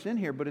throws this in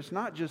here, but it's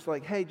not just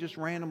like, hey, just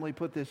randomly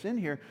put this in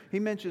here. He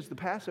mentions the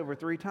Passover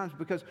 3 times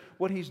because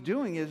what he's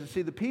doing is,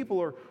 see, the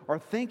people are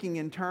thinking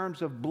in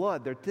terms of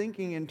blood. They're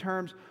thinking in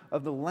terms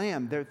of the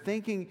lamb. They're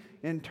thinking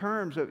in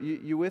terms of,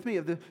 you with me,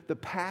 of the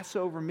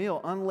Passover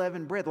meal,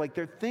 unleavened bread. Like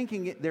they're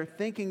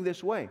thinking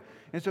this way.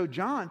 And so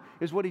John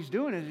is what he's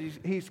doing is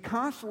he's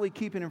constantly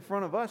keeping in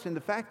front of us, and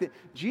the fact that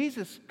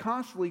Jesus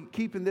constantly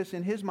keeping this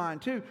in his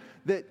mind too,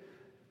 that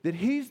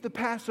he's the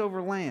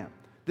Passover lamb.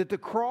 That the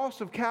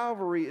cross of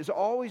Calvary is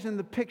always in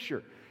the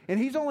picture. And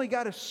he's only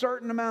got a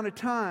certain amount of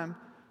time,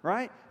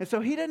 right? And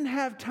so he doesn't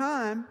have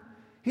time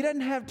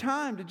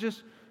to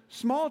just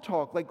small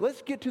talk. Like,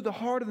 let's get to the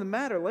heart of the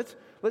matter.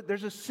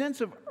 There's a sense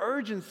of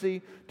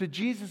urgency to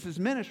Jesus'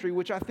 ministry,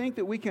 which I think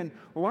that we can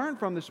learn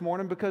from this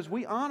morning because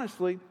we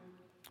honestly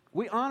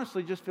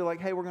just feel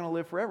like, hey, we're going to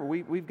live forever.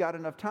 We've got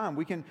enough time.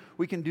 We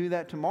can do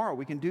that tomorrow.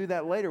 We can do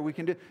that later.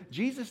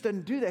 Jesus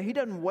doesn't do that. He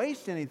doesn't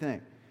waste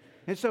anything.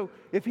 And so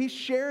if he's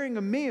sharing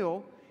a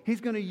meal, he's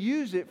going to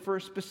use it for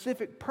a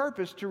specific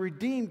purpose to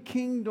redeem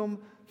kingdom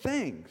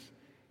things.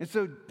 And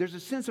so there's a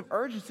sense of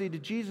urgency to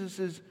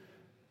Jesus'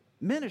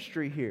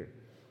 ministry here.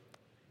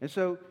 And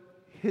so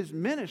his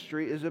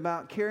ministry is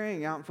about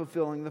carrying out and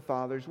fulfilling the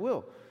Father's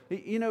will.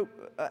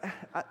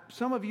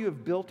 Some of you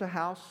have built a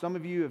house. Some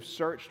of you have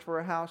searched for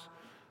a house.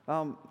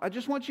 I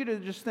just want you to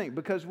just think,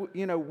 because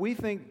we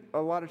think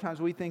a lot of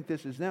times we think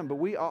this is them, but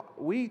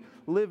we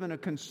live in a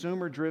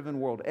consumer-driven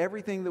world.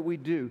 Everything that we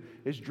do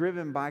is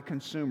driven by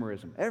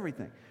consumerism.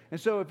 Everything. And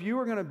so if you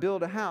were going to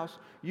build a house,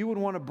 you would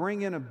want to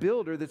bring in a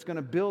builder that's going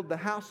to build the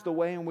house the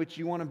way in which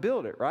you want to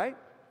build it, right?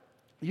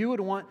 You would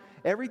want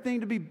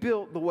everything to be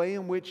built the way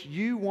in which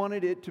you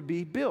wanted it to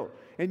be built.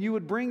 And you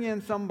would bring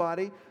in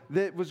somebody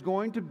that was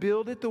going to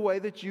build it the way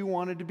that you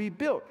wanted to be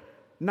built.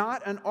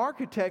 Not an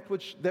architect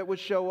that would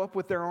show up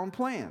with their own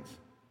plans,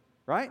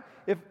 right?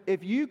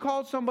 If you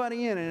called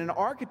somebody in and an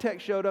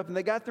architect showed up and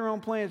they got their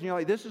own plans and you're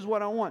like, this is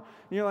what I want.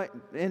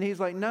 And he's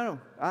like, no,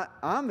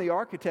 I'm the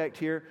architect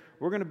here.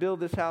 We're going to build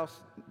this house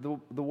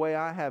the way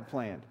I have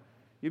planned.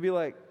 You'd be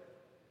like,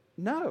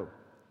 no,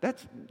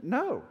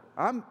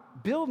 I'm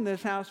building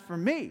this house for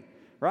me,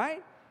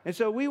 right? And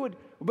so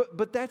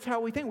but that's how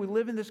we think. We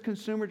live in this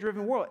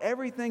consumer-driven world.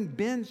 Everything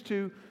bends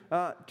to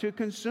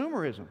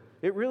consumerism.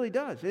 It really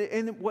does.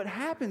 And what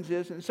happens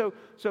is, and so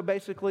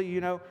basically,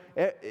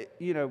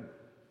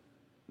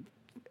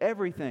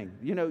 everything.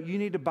 You know, you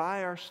need to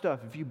buy our stuff.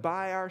 If you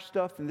buy our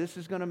stuff, then this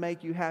is going to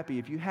make you happy.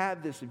 If you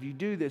have this, if you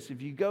do this,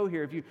 if you go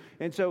here,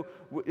 and so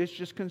it's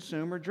just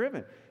consumer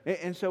driven.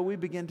 And so we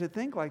begin to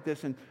think like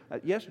this. And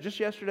just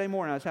yesterday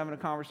morning, I was having a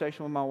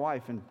conversation with my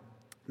wife, and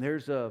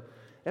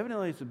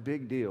evidently it's a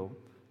big deal.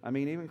 I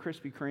mean, even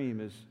Krispy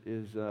Kreme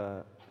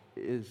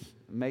is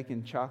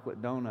making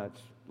chocolate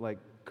donuts, like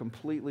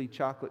completely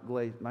chocolate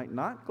glazed, like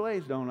not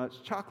glazed donuts,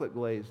 chocolate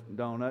glazed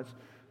donuts.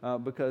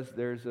 Because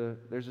there's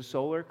a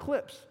solar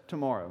eclipse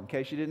tomorrow, in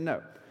case you didn't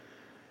know.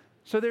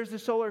 So there's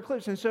this solar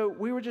eclipse. And so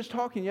we were just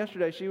talking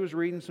yesterday. She was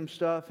reading some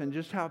stuff and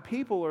just how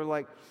people are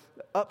like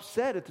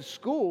upset at the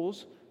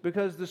schools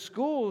because the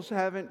schools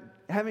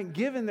haven't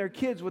given their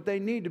kids what they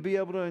need to be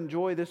able to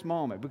enjoy this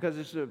moment. Because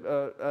it's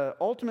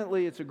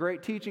ultimately it's a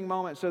great teaching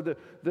moment. So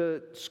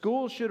the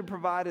schools should have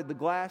provided the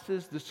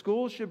glasses. The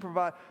schools should,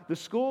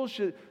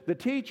 the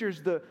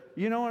teachers,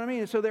 you know what I mean?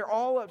 And so they're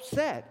all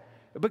upset.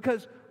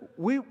 Because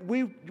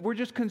we're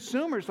just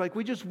consumers, like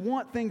we just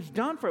want things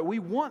done for it. We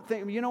want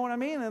things, you know what I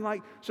mean? And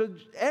like, so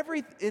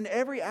in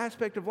every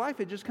aspect of life,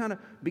 it just kind of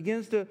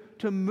begins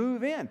to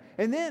move in.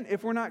 And then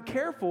if we're not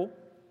careful,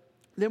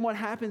 then what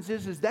happens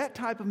is that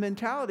type of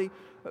mentality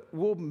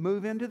will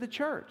move into the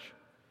church.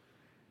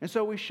 And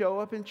so we show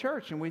up in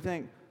church and we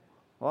think,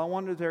 well, I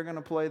wonder if they're going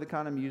to play the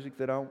kind of music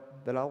that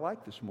I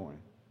like this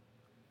morning.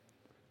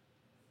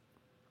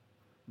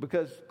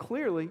 Because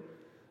clearly,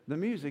 the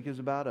music is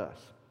about us.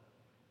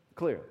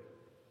 Clearly.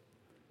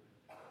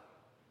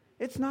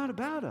 It's not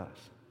about us.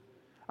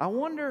 I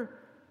wonder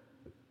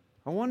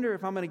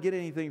if I'm going to get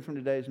anything from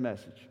today's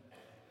message.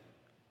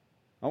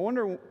 I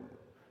wonder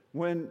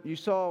when you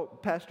saw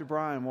Pastor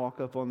Brian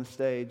walk up on the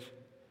stage,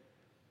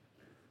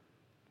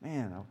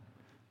 man, I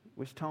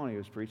wish Tony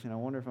was preaching. I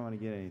wonder if I'm going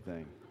to get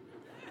anything.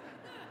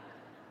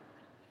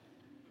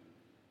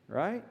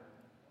 Right?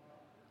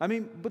 I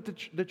mean, but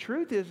the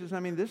truth is I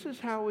mean, this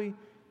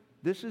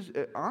is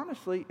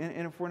honestly,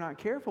 and if we're not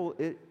careful,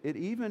 it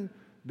even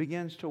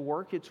begins to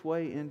work its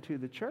way into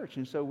the church.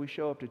 And so we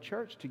show up to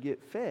church to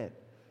get fed,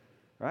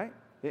 right?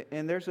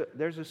 And there's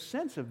a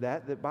sense of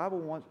that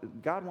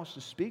God wants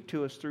to speak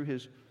to us through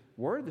His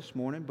Word this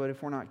morning. But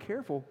if we're not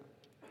careful,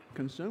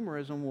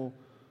 consumerism will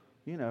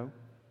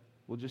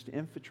just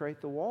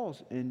infiltrate the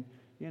walls, and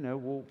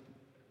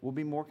we'll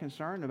be more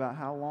concerned about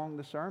how long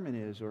the sermon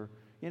is, or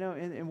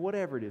and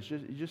whatever it is,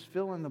 just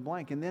fill in the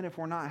blank. And then if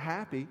we're not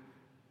happy,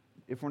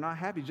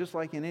 just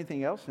like in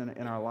anything else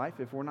in our life,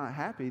 if we're not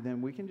happy,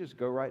 then we can just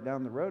go right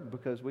down the road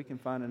because we can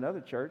find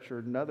another church or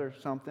another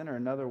something or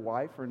another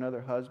wife or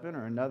another husband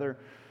or another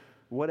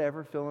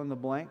whatever, fill in the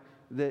blank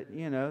that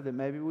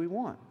maybe we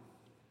want,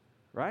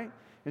 right?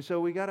 And so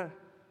we gotta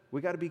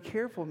be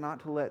careful not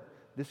to let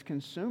this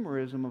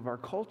consumerism of our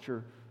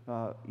culture,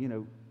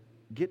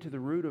 get to the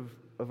root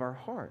of our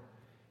heart.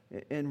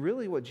 And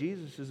really what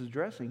Jesus is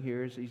addressing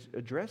here is He's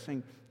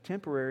addressing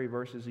temporary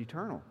versus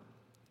eternal.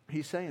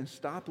 He's saying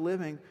stop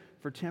living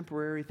for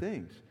temporary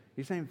things.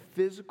 He's saying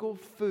physical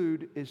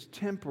food is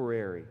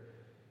temporary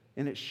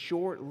and it's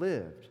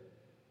short-lived.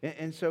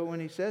 And so when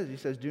he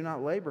says, do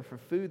not labor for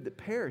food that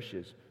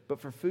perishes, but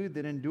for food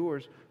that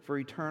endures for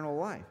eternal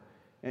life.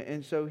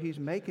 And so he's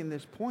making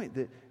this point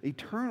that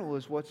eternal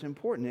is what's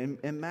important.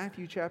 And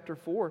Matthew chapter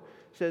 4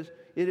 says,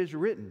 it is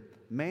written,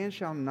 man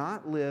shall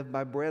not live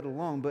by bread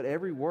alone, but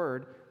every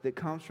word that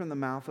comes from the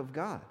mouth of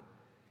God.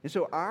 And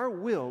so our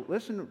will,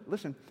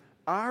 listen,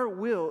 our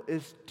will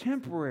is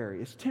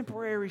temporary. It's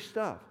temporary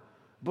stuff.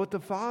 But the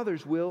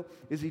Father's will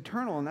is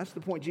eternal. And that's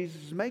the point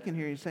Jesus is making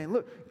here. He's saying,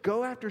 look,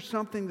 go after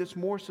something that's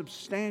more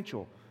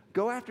substantial.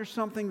 Go after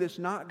something that's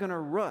not going to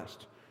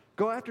rust.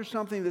 Go after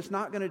something that's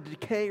not going to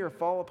decay or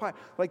fall apart.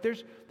 Like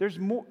there's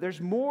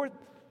more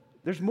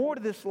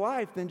to this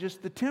life than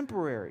just the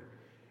temporary.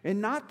 And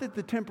not that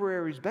the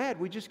temporary is bad.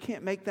 We just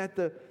can't make that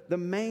the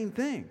main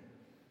thing.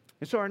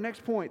 And so our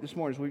next point this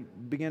morning as we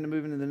begin to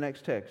move into the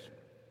next text.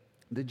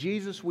 The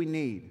Jesus we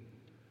need.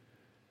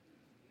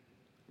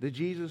 The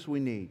Jesus we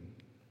need.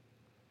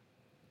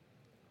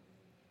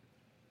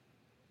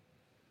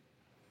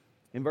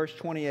 In verse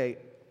 28,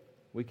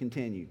 we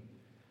continue.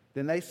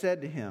 Then they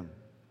said to him,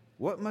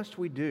 what must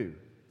we do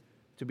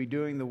to be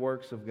doing the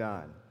works of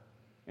God?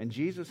 And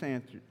Jesus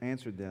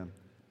answered them,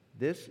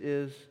 this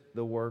is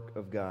the work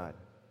of God,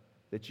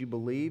 that you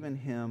believe in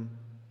Him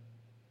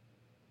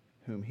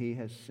whom He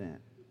has sent.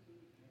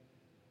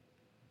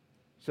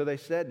 So they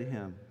said to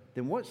him,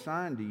 then what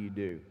sign do you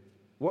do?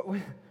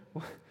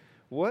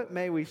 What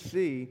may we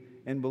see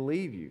and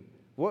believe you?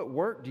 What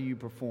work do you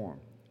perform?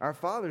 Our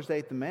fathers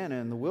ate the manna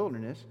in the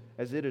wilderness,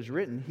 as it is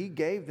written, He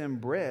gave them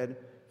bread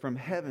from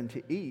heaven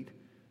to eat.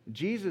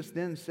 Jesus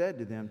then said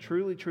to them,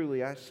 truly,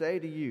 truly, I say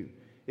to you,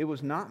 it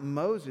was not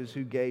Moses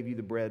who gave you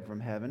the bread from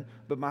heaven,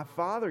 but my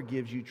Father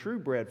gives you true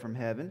bread from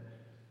heaven.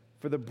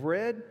 For the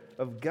bread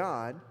of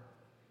God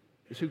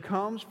is who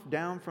comes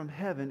down from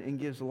heaven and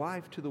gives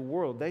life to the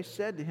world. They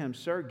said to him,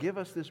 Sir, give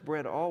us this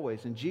bread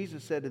always. And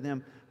Jesus said to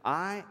them,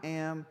 I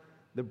am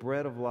the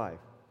bread of life.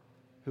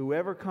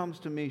 Whoever comes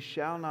to me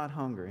shall not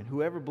hunger, and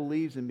whoever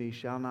believes in me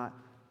shall not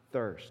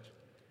thirst.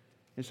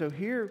 And so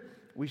here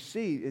we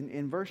see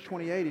in verse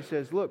 28, he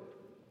says, look,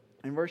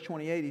 in verse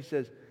 28 he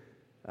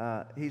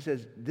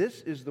says,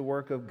 this is the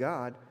work of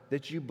God,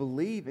 that you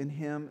believe in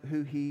him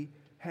who he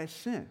has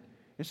sent.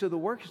 And so the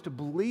work is to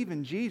believe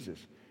in Jesus.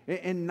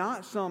 And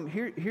not some,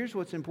 here's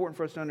what's important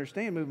for us to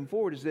understand moving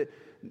forward, is that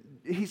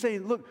he's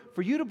saying, look,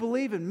 for you to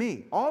believe in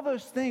me, all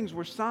those things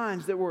were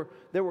signs that were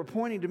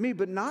pointing to me,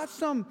 but not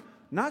some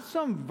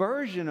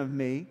version of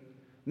me,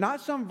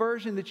 not some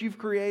version that you've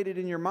created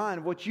in your mind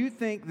of what you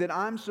think that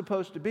I'm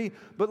supposed to be,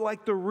 but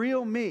like the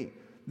real me,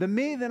 the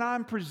me that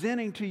I'm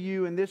presenting to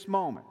you in this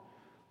moment,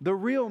 the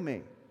real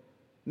me.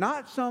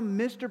 Not some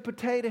Mr.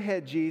 Potato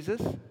Head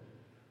Jesus,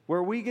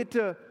 where we get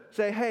to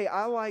say, hey,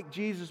 I like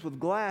Jesus with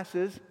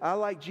glasses. I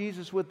like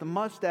Jesus with the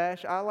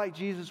mustache. I like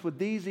Jesus with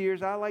these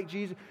ears. I like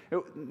Jesus.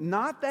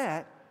 Not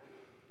that.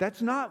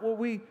 That's not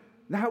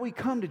how we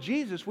come to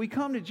Jesus. We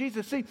come to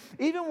Jesus. See,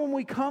 even when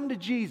we come to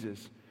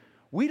Jesus,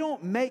 we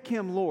don't make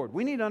him Lord.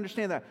 We need to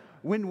understand that.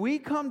 When we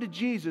come to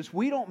Jesus,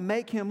 we don't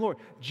make him Lord.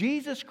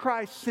 Jesus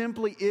Christ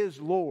simply is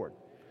Lord.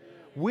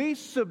 We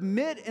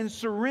submit and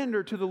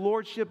surrender to the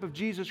lordship of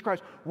Jesus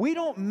Christ. We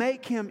don't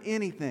make him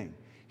anything.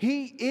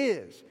 He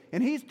is.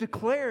 And he's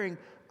declaring,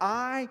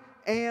 I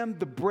am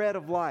the bread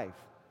of life.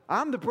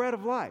 I'm the bread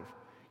of life.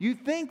 You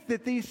think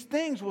that these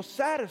things will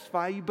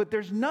satisfy you, but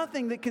there's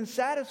nothing that can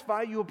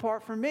satisfy you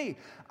apart from me.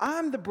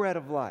 I'm the bread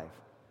of life.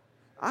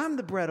 I'm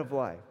the bread of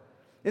life.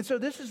 And so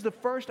this is the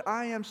first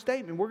I am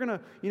statement. We're going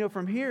to,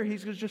 from here,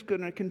 he's just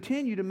going to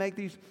continue to make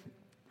these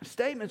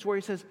statements where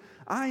he says,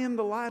 I am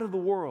the light of the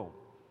world.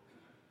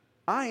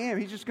 I am.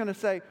 He's just going to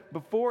say,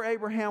 before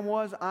Abraham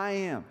was, I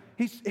am.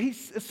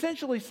 He's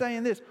essentially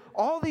saying this.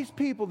 All these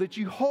people that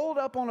you hold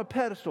up on a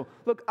pedestal,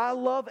 look, I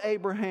love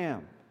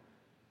Abraham.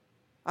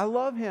 I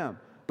love him.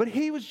 But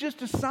he was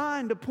just a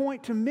sign to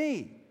point to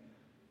me.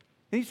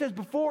 And he says,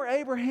 before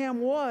Abraham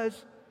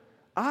was,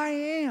 I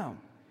am.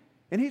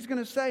 And he's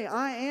going to say,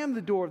 I am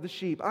the door of the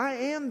sheep. I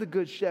am the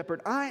good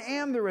shepherd. I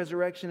am the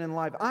resurrection and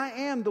life. I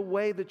am the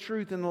way, the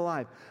truth, and the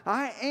life.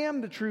 I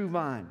am the true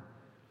vine.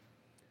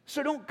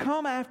 So don't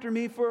come after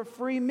me for a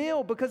free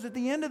meal, because at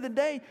the end of the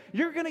day,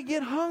 you're going to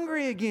get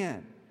hungry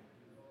again.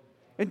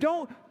 And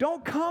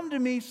don't come to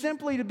me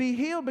simply to be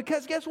healed,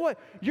 because guess what?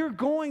 You're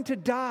going to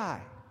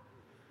die.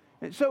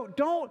 And so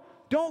don't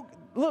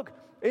look.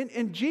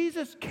 And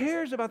Jesus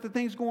cares about the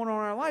things going on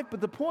in our life,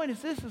 but the point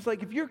is this, is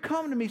like if you're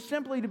coming to me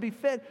simply to be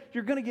fed,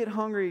 you're going to get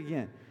hungry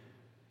again.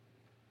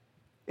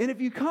 And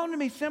if you come to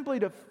me simply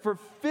for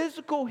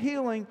physical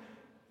healing,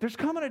 there's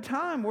coming a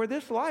time where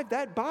this life,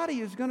 that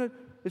body is going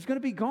to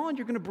be gone.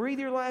 You're going to breathe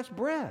your last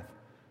breath.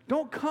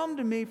 Don't come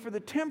to me for the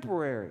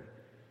temporary.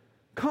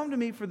 Come to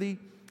me for the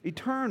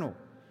eternal.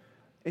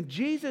 And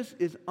Jesus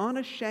is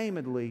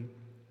unashamedly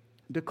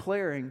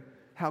declaring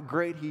how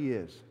great he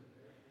is.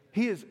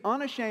 He is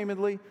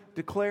unashamedly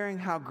declaring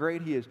how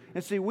great he is.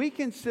 And see, we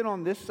can sit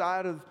on this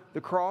side of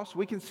the cross.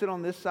 We can sit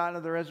on this side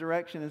of the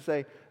resurrection and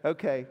say,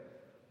 okay,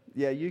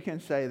 yeah, you can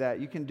say that.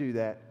 You can do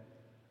that.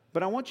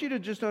 But I want you to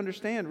just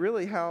understand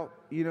really how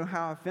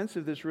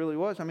offensive this really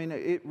was. I mean,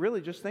 it really,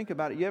 just think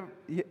about it. All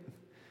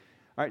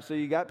right, so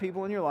you got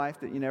people in your life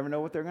that you never know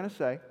what they're going to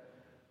say.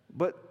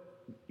 But,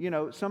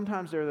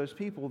 sometimes there are those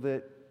people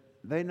that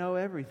they know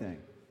everything.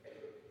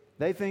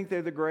 They think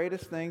they're the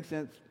greatest thing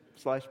since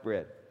sliced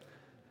bread.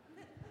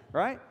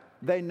 Right?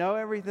 They know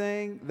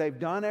everything. They've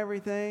done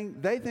everything.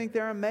 They think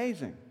they're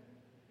amazing.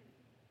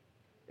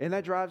 And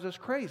that drives us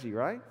crazy,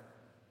 right?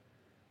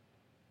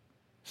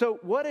 So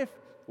what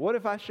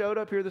if I showed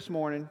up here this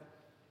morning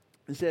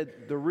and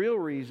said, the real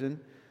reason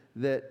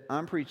that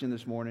I'm preaching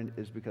this morning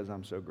is because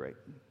I'm so great?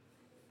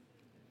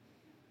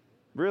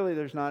 Really,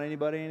 there's not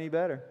anybody any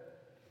better.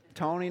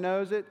 Tony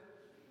knows it.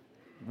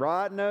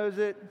 Rod knows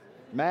it.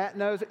 Matt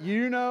knows it.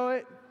 You know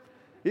it.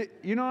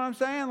 You know what I'm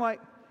saying? Like,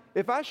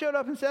 if I showed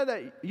up and said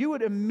that, you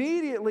would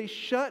immediately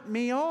shut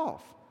me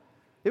off.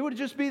 It would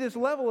just be this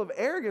level of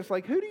arrogance,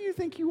 like, who do you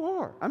think you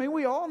are? I mean,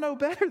 we all know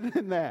better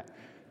than that,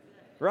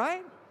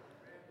 right?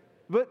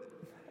 But,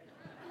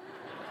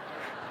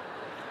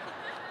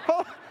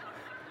 oh,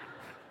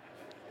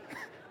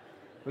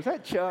 was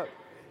that Chuck?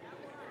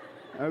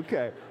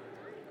 Okay.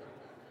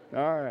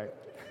 All right.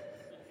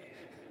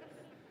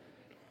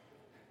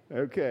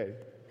 Okay.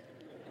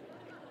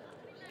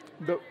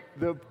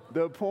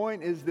 The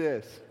point is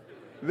this,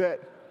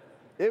 that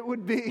it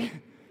would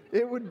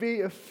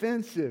be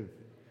offensive.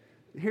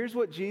 Here's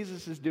what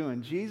Jesus is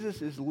doing.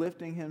 Jesus is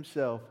lifting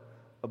himself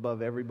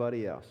above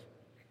everybody else.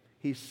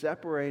 He's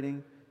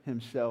separating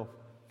himself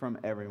from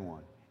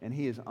everyone. And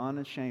he is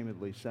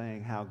unashamedly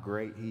saying how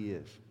great he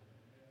is.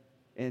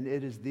 And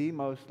it is the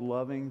most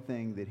loving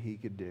thing that he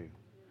could do.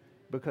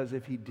 Because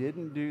if he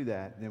didn't do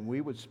that, then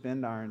we would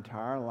spend our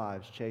entire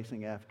lives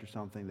chasing after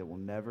something that will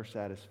never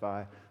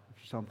satisfy,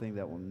 something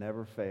that will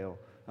never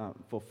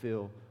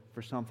fulfill,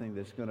 for something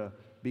that's going to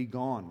be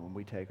gone when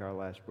we take our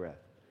last breath.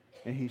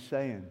 And he's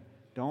saying,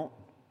 don't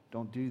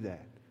do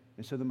that.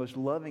 And so the most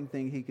loving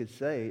thing he could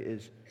say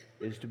is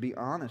to be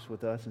honest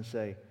with us and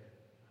say,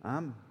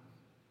 I'm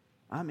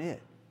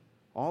it.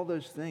 All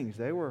those things,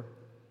 they were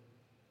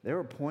they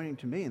were pointing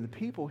to me. And the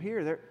people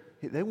here,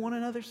 they want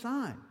another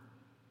sign.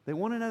 They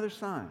want another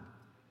sign,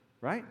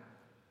 right?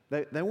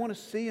 They want to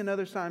see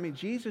another sign. I mean,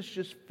 Jesus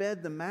just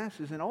fed the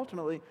masses. And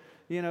ultimately,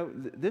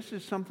 this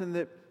is something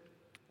that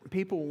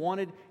people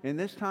wanted in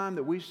this time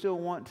that we still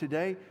want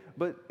today.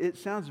 But it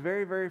sounds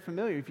very, very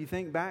familiar. If you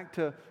think back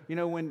to,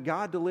 when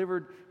God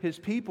delivered his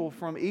people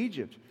from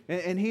Egypt.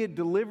 And he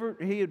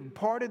had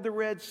parted the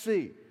Red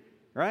Sea,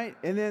 right?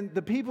 And then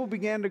the people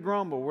began to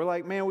grumble. We're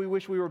like, man, we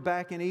wish we were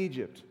back in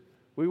Egypt.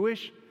 We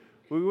wish,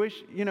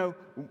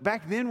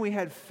 back then we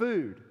had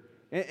food.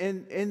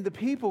 And the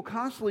people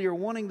constantly are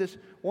wanting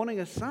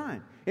a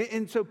sign.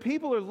 And so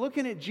people are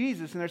looking at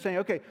Jesus and they're saying,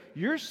 okay,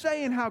 you're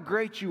saying how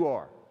great you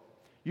are.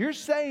 You're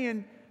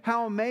saying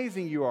how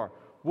amazing you are.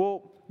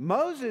 Well,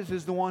 Moses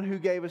is the one who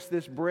gave us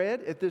this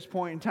bread at this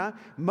point in time.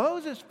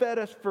 Moses fed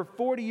us for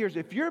 40 years.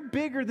 If you're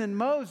bigger than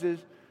Moses,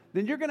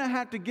 then you're going to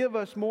have to give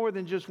us more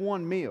than just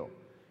one meal.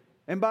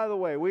 And by the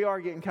way, we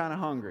are getting kind of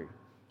hungry.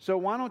 So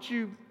why don't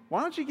you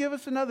give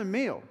us another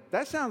meal?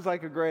 That sounds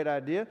like a great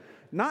idea.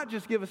 Not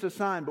just give us a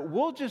sign, but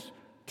we'll just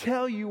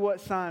tell you what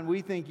sign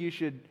we think you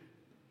should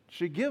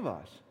give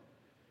us.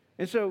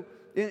 And so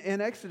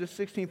in Exodus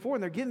 16:4,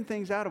 and they're getting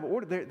things out of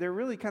order. They're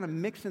really kind of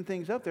mixing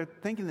things up. They're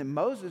thinking that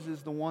Moses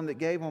is the one that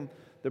gave them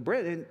the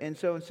bread. And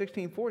so in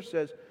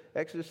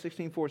Exodus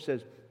 16:4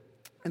 says,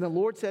 and the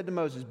Lord said to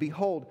Moses,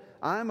 behold,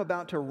 I am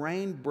about to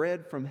rain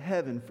bread from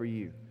heaven for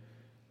you.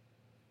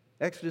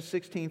 Exodus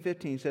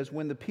 16:15 says,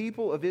 when the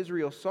people of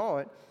Israel saw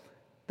it,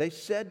 they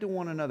said to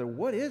one another,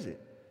 what is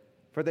it?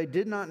 For they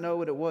did not know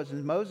what it was.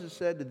 And Moses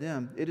said to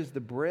them, it is the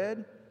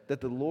bread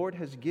that the Lord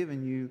has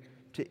given you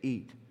to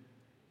eat.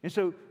 And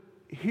so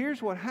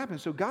here's what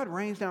happens. So God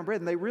rains down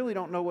bread, and they really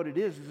don't know what it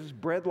is. It's this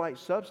bread-like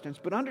substance.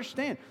 But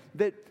understand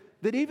that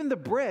even the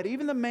bread,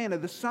 even the manna,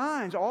 the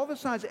signs, all the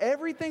signs,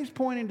 everything's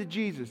pointing to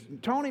Jesus.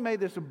 Tony made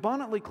this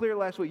abundantly clear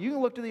last week. You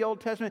can look to the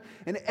Old Testament,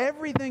 and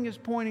everything is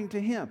pointing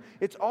to Him.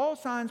 It's all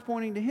signs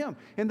pointing to Him.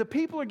 And the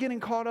people are getting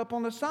caught up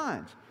on the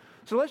signs.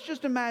 So let's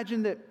just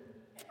imagine that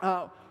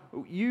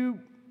you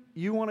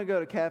want to go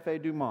to Cafe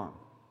Du Monde,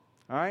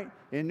 all right,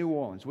 in New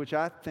Orleans, which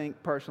I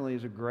think personally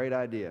is a great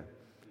idea,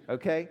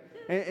 okay?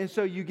 And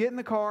so you get in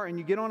the car and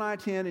you get on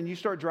I-10 and you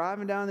start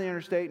driving down the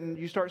interstate and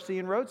you start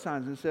seeing road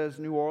signs and it says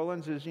New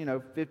Orleans is,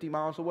 50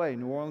 miles away.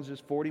 New Orleans is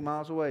 40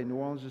 miles away. New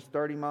Orleans is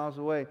 30 miles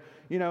away.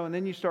 And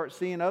then you start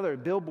seeing other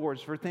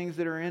billboards for things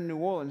that are in New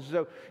Orleans.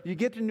 So you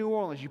get to New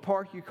Orleans, you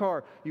park your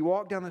car, you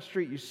walk down the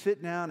street, you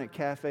sit down at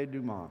Cafe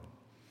Du Monde.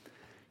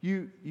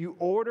 You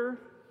order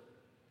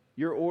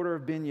your order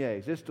of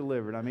beignets. It's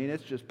delivered. I mean,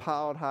 it's just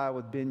piled high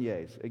with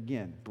beignets.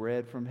 Again,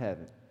 bread from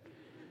heaven.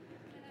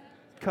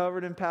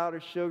 Covered in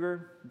powdered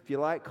sugar. If you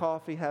like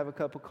coffee, have a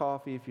cup of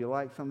coffee. If you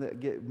like something,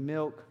 get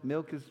milk.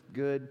 Milk is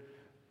good.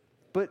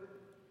 But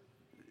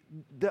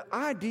the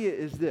idea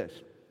is this.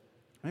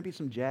 Maybe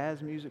some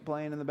jazz music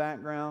playing in the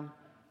background.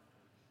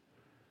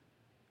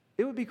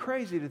 It would be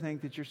crazy to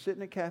think that you're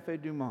sitting at Cafe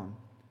Du Monde.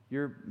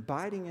 You're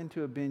biting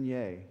into a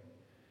beignet.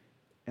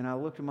 And I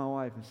look at my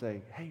wife and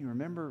say, hey,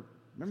 remember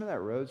that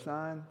road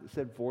sign that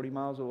said 40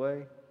 miles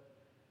away?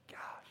 Gosh.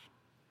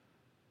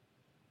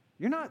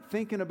 You're not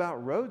thinking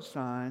about road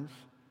signs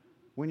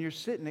when you're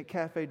sitting at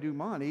Cafe Du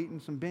Monde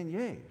eating some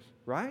beignets,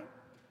 right?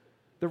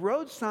 The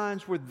road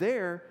signs were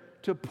there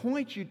to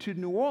point you to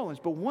New Orleans.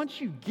 But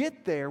once you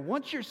get there,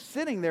 once you're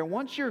sitting there,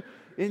 once you're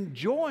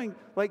enjoying,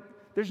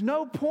 there's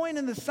no point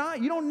in the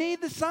sign. You don't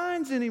need the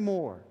signs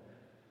anymore.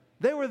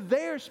 They were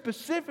there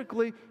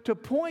specifically to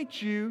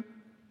point you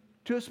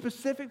to a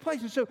specific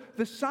place. And so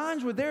the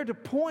signs were there to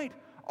point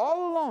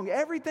all along.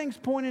 Everything's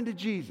pointing to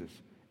Jesus.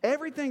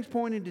 Everything's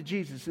pointing to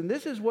Jesus. And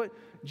this is what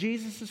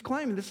Jesus is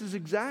claiming. This is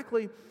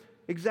exactly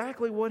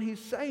what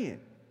he's saying.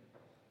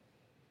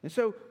 And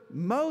so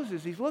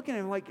Moses, he's looking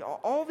at him like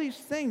all these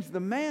things, the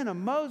manna,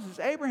 Moses,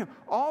 Abraham,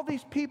 all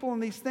these people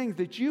and these things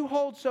that you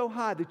hold so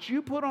high, that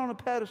you put on a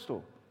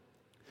pedestal.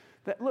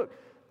 That, look,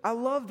 I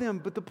love them,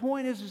 but the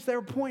point is they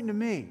were pointing to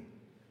me.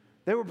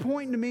 They were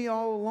pointing to me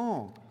all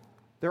along.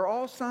 They're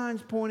all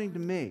signs pointing to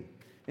me.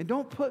 And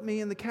don't put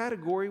me in the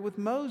category with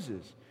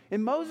Moses.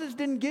 And Moses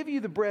didn't give you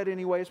the bread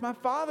anyway. It's my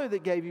Father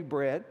that gave you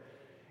bread.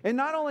 And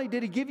not only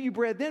did he give you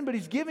bread then, but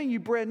he's giving you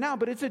bread now.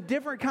 But it's a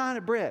different kind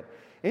of bread.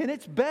 And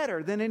it's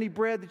better than any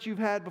bread that you've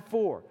had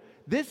before.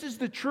 This is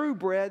the true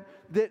bread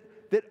that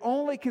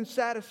only can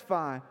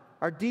satisfy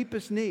our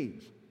deepest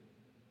needs.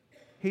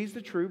 He's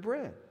the true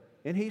bread.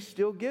 And he's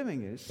still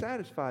giving it. It's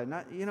satisfied.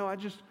 And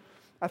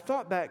I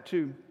thought back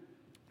to,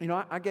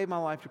 I gave my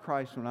life to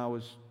Christ when I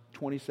was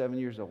 27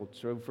 years old.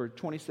 So for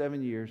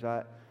 27 years,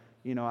 I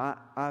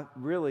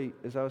really,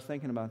 as I was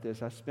thinking about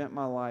this, I spent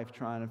my life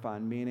trying to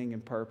find meaning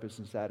and purpose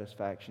and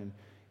satisfaction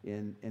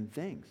in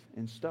things,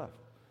 in stuff.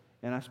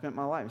 And I spent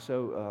my life.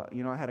 So,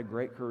 I had a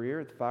great career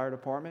at the fire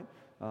department.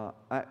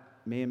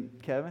 Me and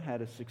Kevin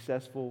had a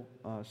successful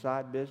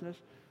side business.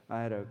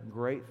 I had a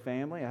great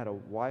family. I had a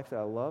wife that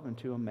I love and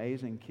 2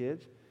 amazing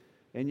kids.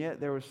 And yet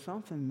there was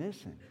something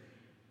missing.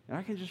 And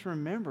I can just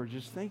remember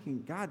just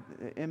thinking, God,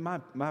 in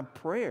my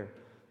prayer,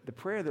 the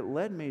prayer that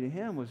led me to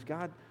Him was,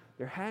 God,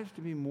 there has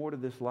to be more to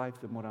this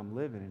life than what I'm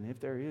living. And if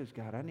there is,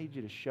 God, I need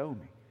you to show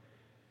me.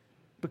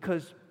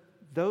 Because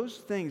those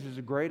things, as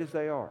great as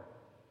they are,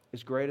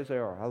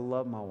 I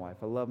love my wife,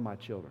 I love my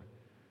children.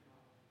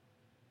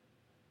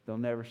 They'll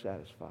never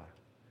satisfy.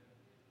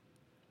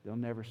 They'll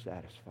never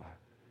satisfy.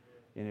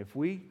 And if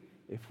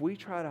we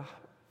try to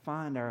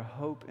find our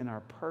hope and our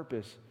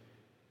purpose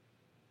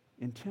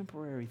in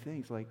temporary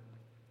things, like,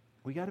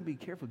 we got to be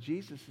careful.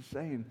 Jesus is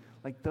saying,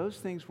 like, those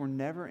things were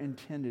never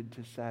intended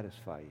to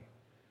satisfy you.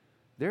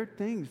 They're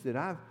things that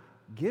I've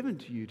given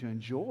to you to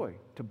enjoy,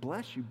 to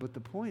bless you, but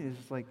the point is,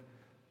 it's like,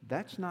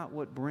 that's not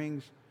what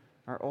brings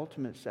our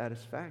ultimate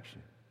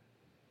satisfaction.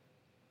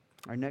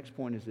 Our next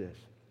point is this: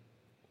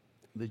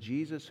 the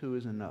Jesus who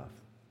is enough.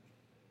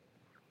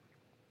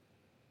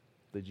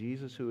 The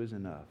Jesus who is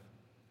enough.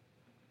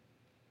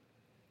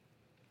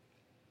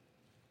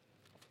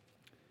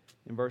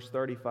 In verse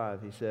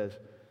 35, he says,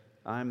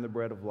 I am the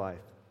bread of life.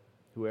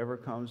 Whoever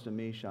comes to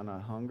me shall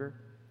not hunger,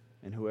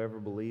 and whoever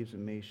believes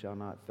in me shall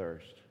not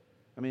thirst.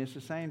 I mean, it's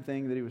the same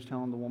thing that he was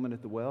telling the woman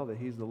at the well, that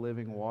he's the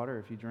living water.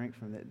 If you drink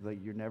from it, like,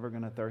 you're never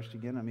going to thirst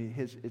again. I mean,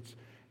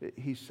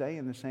 he's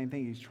saying the same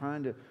thing. He's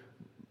trying to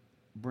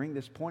bring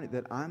this point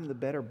that I'm the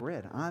better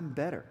bread. I'm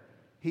better.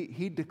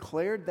 He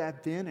declared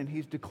that then, and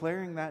he's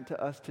declaring that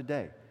to us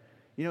today.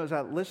 You know, as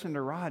I listened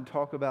to Rod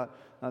talk about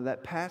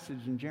that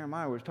passage in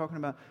Jeremiah where he's talking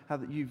about how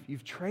that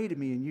you've traded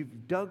me and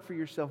you've dug for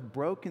yourself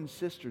broken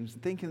cisterns,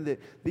 thinking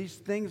that these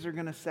things are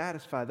going to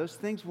satisfy. Those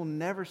things will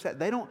never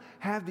satisfy. They don't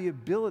have the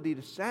ability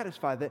to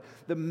satisfy. That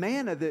the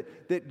manna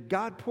that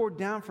God poured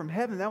down from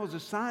heaven, that was a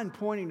sign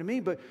pointing to me,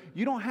 but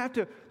you don't have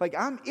to, like,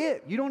 I'm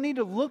it. You don't need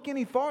to look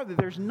any farther.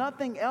 There's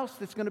nothing else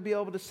that's going to be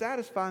able to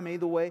satisfy me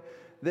the way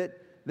that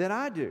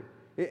I do.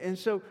 And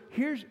so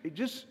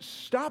just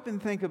stop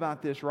and think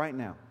about this right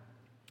now.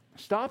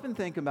 Stop and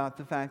think about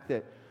the fact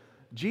that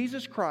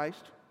Jesus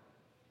Christ,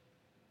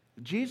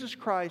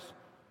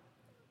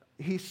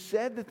 he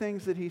said the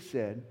things that he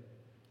said.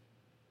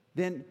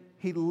 Then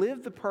he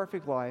lived the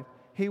perfect life.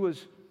 He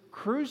was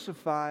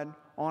crucified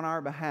on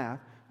our behalf.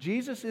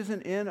 Jesus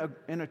isn't in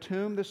a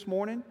tomb this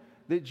morning.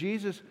 That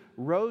Jesus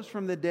rose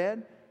from the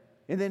dead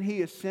and then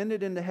he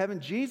ascended into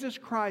heaven. Jesus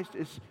Christ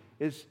is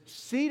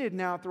seated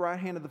now at the right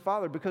hand of the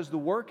Father because the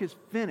work is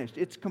finished.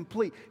 It's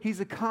complete. He's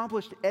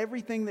accomplished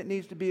everything that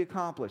needs to be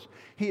accomplished.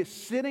 He is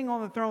sitting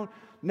on the throne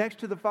next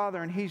to the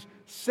Father, and he's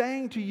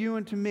saying to you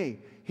and to me,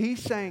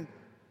 he's saying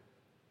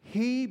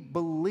he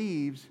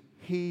believes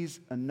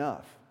he's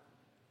enough.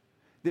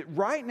 That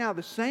right now,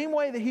 the same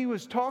way that he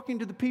was talking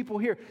to the people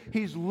here,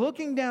 he's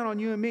looking down on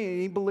you and me,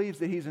 and he believes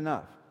that he's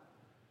enough.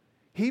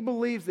 He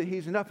believes that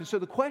he's enough. And so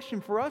the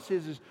question for us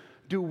is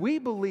do we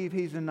believe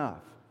he's enough?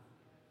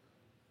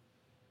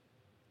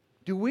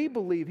 Do we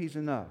believe he's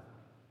enough?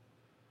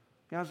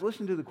 You know, I was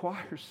listening to the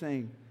choir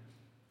sing.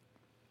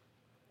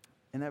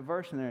 In that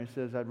verse in there, it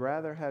says, I'd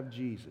rather have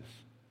Jesus.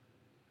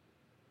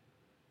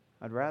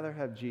 I'd rather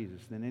have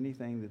Jesus than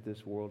anything that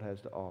this world has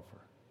to offer.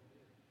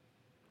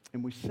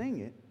 And we sing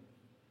it,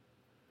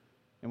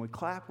 and we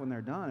clap when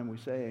they're done, and we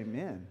say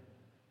amen.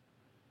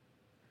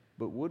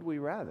 But would we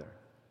rather?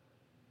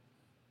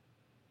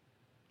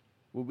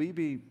 Will we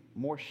be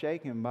more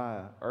shaken by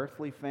an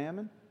earthly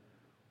famine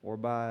or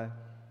by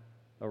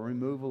a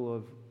removal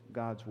of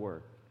God's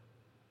Word?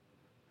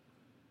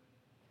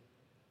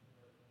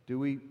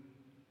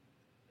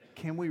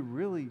 Can we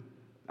really,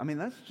 I mean,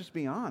 let's just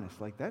be honest.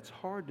 Like, that's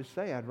hard to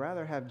say. I'd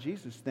rather have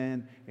Jesus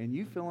than, and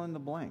you fill in the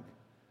blank.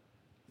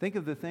 Think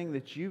of the thing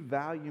that you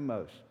value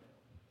most.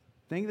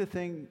 Think of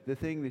the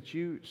thing that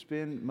you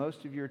spend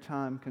most of your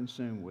time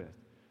consumed with.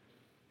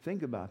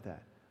 Think about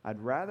that.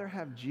 I'd rather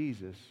have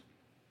Jesus,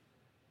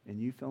 and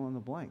you fill in the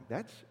blank.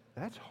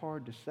 That's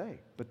hard to say.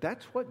 But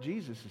that's what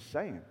Jesus is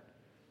saying.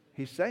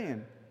 He's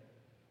saying,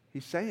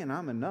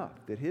 I'm enough.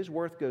 That his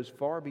worth goes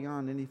far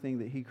beyond anything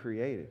that he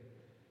created.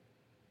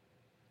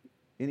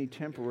 Any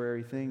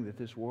temporary thing that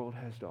this world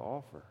has to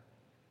offer.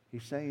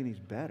 He's saying he's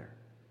better.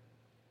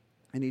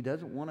 And he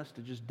doesn't want us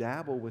to just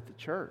dabble with the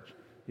church.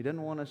 He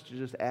doesn't want us to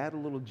just add a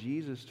little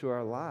Jesus to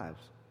our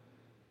lives.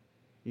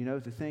 You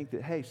know, to think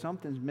that, hey,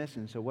 something's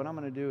missing. So what I'm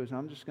going to do is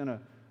I'm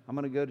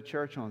going to go to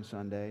church on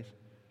Sundays.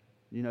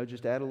 You know,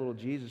 just add a little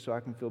Jesus so I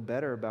can feel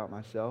better about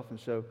myself. And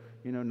so,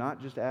 you know,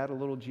 not just add a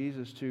little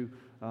Jesus to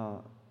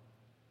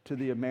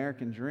the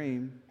American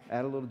dream.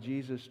 Add a little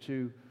Jesus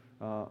to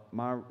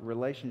my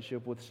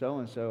relationship with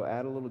so-and-so.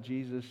 Add a little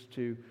Jesus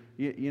to,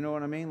 you know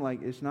what I mean?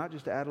 Like, it's not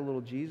just to add a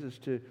little Jesus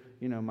to,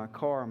 you know, my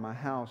car, my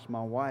house,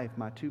 my wife,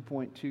 my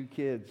 2.2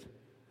 kids.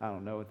 I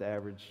don't know what the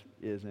average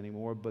is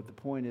anymore, but the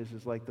point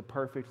is like the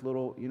perfect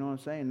little, you know what I'm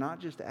saying? Not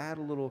just to add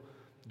a little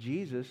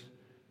Jesus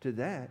to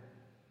that.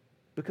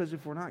 Because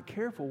if we're not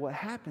careful, what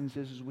happens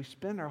is we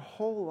spend our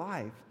whole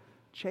life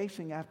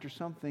chasing after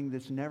something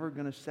that's never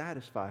going to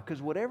satisfy.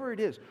 Because whatever it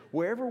is,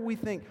 whatever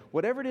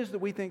it is that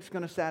we think is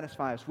going to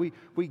satisfy us,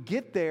 we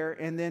get there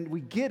and then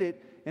we get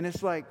it, and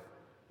it's like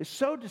It's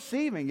so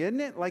deceiving, isn't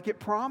it? Like it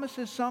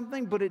promises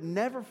something, but it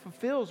never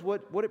fulfills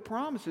what it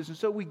promises. And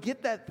so we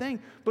get that thing,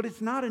 but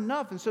it's not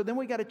enough. And so then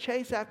we got to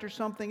chase after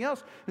something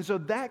else. And so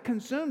that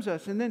consumes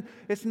us. And then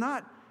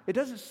it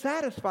doesn't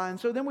satisfy. And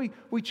so then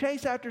we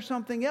chase after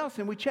something else,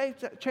 and we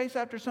chase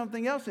after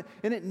something else,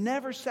 and it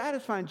never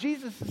satisfies.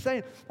 Jesus is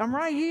saying, I'm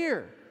right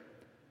here.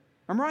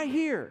 I'm right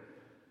here.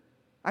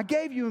 I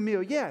gave you a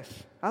meal. Yes,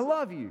 I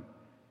love you.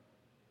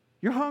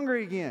 You're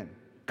hungry again.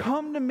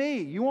 Come to me.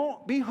 You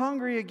won't be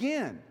hungry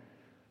again.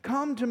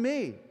 Come to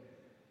me.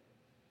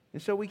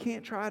 And so we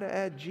can't try to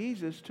add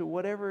Jesus to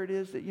whatever it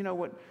is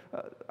that,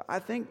 I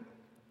think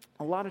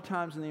a lot of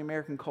times in the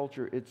American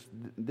culture, it's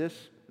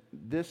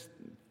this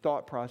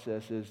thought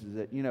process is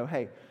that,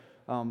 hey,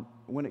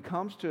 when it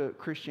comes to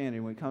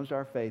Christianity, when it comes to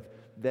our faith,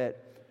 that,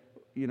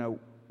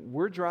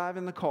 we're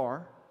driving the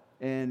car,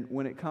 and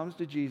when it comes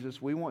to Jesus,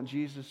 we want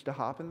Jesus to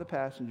hop in the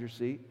passenger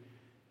seat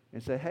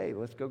and say, hey,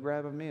 let's go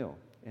grab a meal.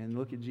 And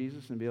look at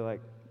Jesus and be like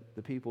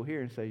the people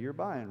here and say, you're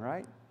buying,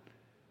 right?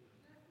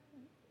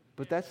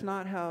 But that's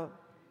not how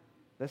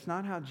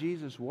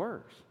Jesus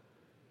works.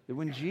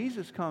 When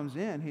Jesus comes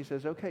in, he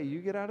says, okay, you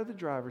get out of the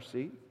driver's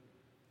seat.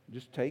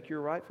 Just take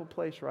your rightful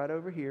place right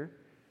over here.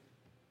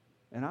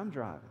 And I'm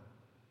driving.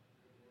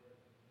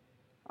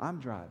 I'm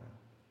driving.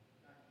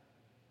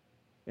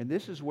 And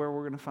this is where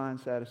we're going to find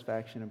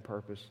satisfaction and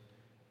purpose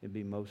and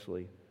be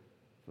mostly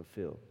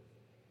fulfilled.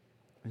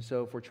 And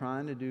so if we're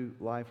trying to do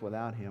life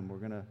without him,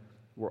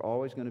 we're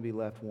always going to be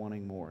left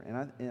wanting more.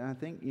 And I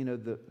think,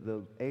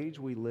 the age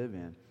we live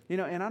in,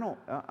 and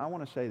I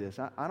want to say this.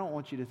 I don't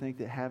want you to think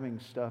that having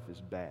stuff is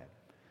bad,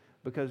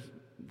 because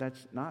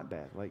that's not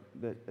bad. Like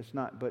that, it's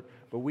not. But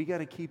we got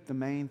to keep the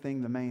main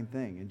thing.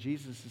 And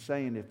Jesus is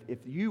saying, if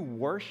you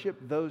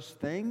worship those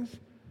things,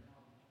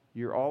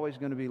 you're always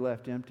going to be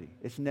left empty.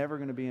 It's never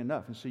going to be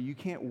enough. And so you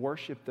can't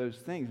worship those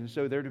things. And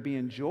so they're to be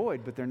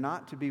enjoyed, but they're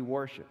not to be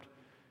worshipped.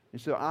 And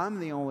so I'm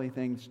the only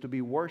thing to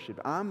be worshipped.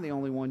 I'm the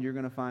only one you're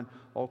going to find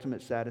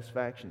ultimate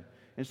satisfaction.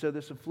 And so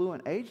this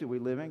affluent age that we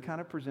live in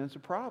kind of presents a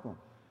problem.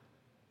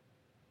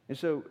 And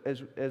so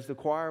as the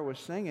choir was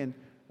singing,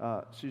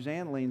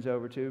 Suzanne leans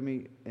over to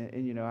me,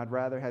 and I'd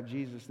rather have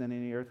Jesus than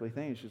any earthly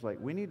thing. She's like,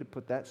 we need to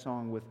put that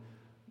song with,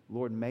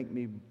 Lord, make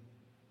me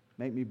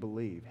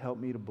believe. Help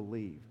me to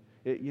believe.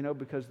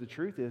 Because the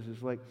truth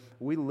is like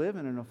we live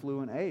in an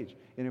affluent age.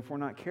 And if we're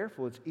not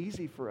careful, it's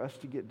easy for us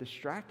to get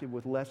distracted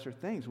with lesser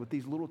things, with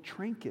these little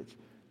trinkets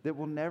that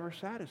will never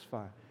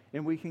satisfy.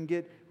 And we can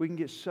get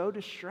so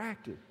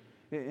distracted.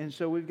 And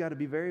so we've got to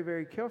be very,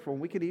 very careful. And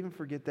we could even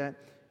forget that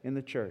in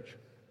the church.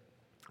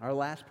 Our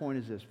last point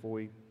is this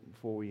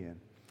before we end.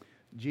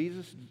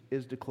 Jesus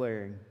is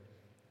declaring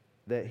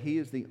that he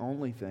is the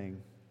only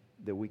thing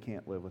that we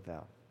can't live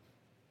without.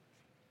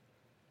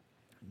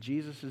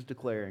 Jesus is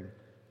declaring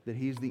that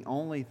he's the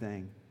only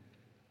thing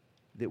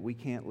that we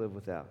can't live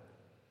without,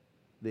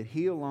 that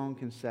he alone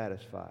can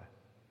satisfy.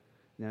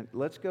 Now,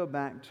 let's go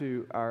back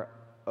to our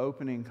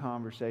opening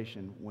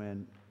conversation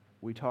when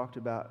we talked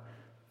about,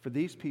 for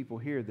these people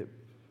here, that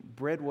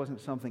bread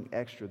wasn't something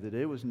extra, that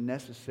it was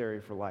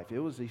necessary for life. It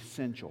was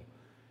essential.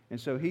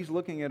 And so he's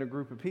looking at a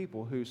group of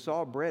people who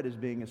saw bread as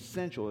being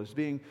essential, as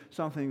being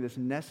something that's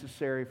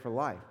necessary for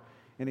life.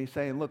 And he's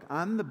saying, look,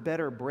 I'm the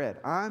better bread.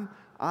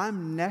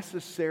 I'm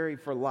necessary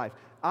for life.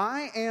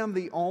 I am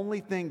the only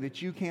thing that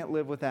you can't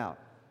live without.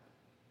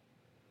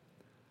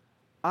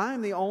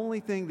 I'm the only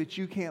thing that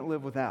you can't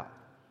live without.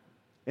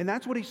 And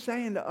that's what he's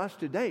saying to us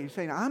today. He's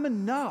saying, I'm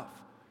enough.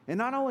 And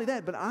not only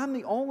that, but I'm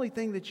the only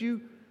thing that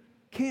you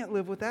can't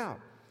live without.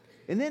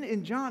 And then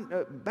in John,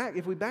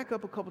 if we back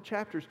up a couple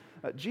chapters,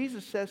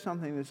 Jesus says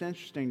something that's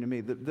interesting to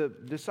me. The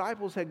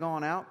disciples had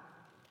gone out,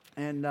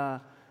 and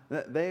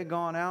they had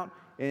gone out,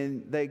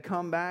 and they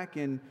come back,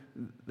 and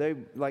they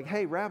like,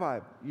 hey, Rabbi,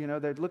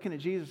 they're looking at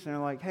Jesus, and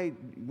they're like, hey,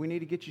 we need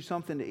to get you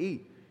something to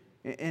eat.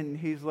 And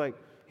he's like,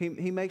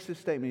 he makes this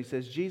statement. He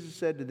says, Jesus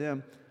said to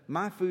them,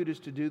 my food is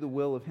to do the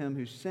will of him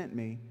who sent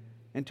me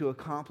and to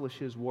accomplish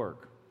his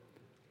work.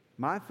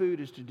 My food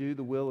is to do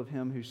the will of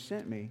him who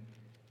sent me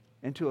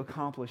and to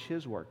accomplish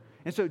his work.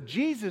 And so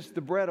Jesus, the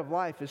bread of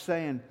life, is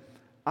saying,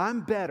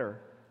 I'm better.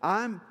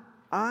 I'm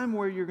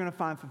where you're going to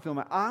find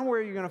fulfillment. I'm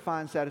where you're going to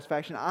find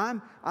satisfaction.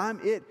 I'm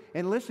it.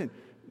 And listen,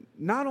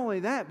 not only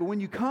that, but when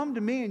you come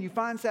to me and you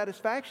find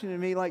satisfaction in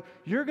me, like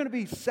you're going to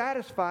be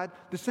satisfied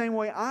the same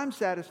way I'm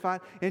satisfied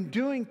in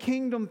doing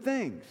kingdom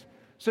things.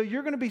 So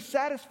you're going to be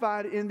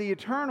satisfied in the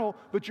eternal,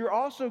 but you're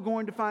also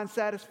going to find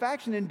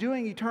satisfaction in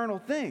doing eternal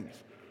things.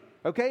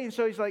 Okay, and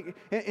so he's like,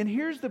 and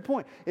here's the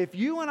point. If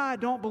you and I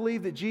don't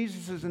believe that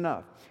Jesus is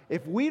enough,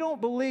 if we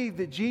don't believe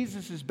that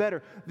Jesus is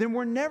better, then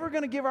we're never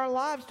going to give our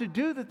lives to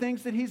do the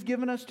things that he's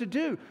given us to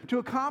do, to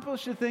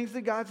accomplish the things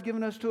that God's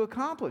given us to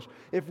accomplish.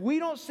 If we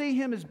don't see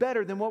him as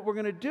better, then what we're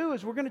going to do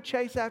is we're going to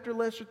chase after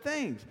lesser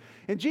things.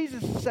 And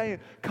Jesus is saying,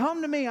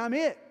 come to me, I'm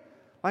it.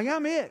 Like,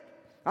 I'm it.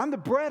 I'm the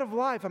bread of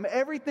life. I'm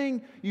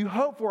everything you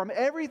hope for. I'm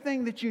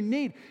everything that you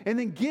need. And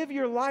then give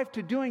your life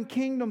to doing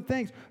kingdom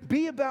things.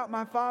 Be about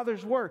my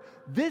Father's work.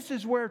 This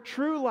is where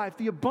true life,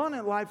 the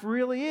abundant life,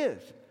 really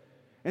is.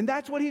 And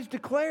that's what he's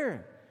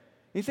declaring.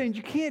 He's saying,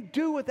 you can't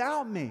do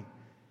without me.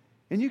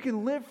 And you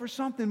can live for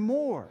something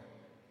more.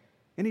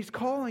 And he's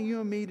calling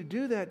you and me to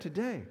do that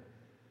today.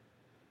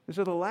 And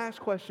so the last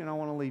question I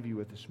want to leave you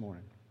with this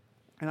morning,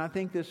 and I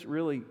think this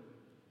really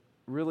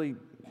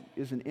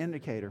is an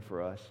indicator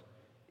for us,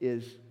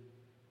 is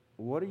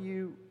what are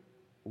you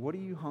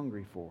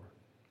hungry for?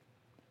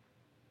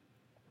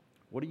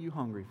 What are you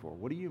hungry for?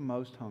 What are you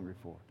most hungry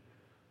for?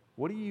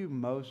 What do you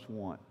most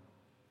want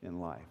in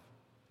life?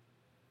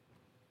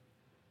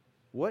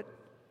 What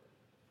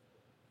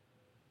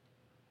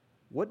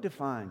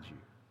defines you?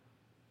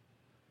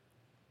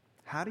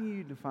 How do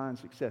you define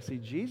success? See,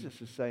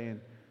 Jesus is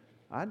saying,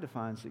 I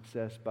define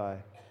success by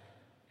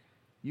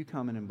you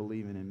coming and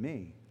believing in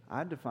me.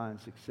 I define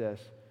success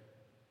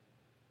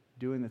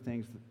doing the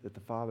things that the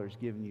Father has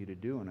given you to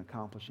do and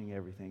accomplishing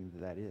everything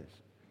that is.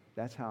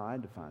 That's how I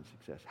define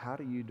success. How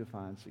do you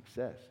define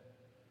success?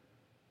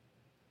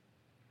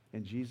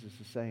 And Jesus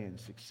is saying,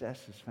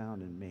 success is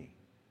found in me.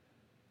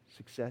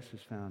 Success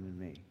is found in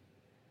me.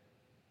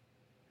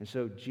 And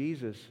so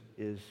Jesus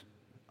is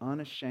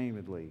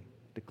unashamedly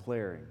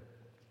declaring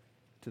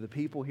to the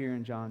people here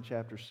in John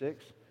chapter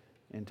 6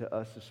 and to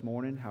us this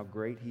morning how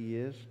great he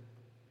is.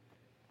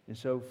 And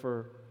so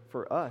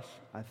for us,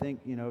 I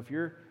think, if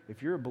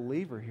you're a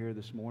believer here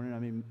this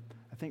morning,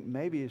 I think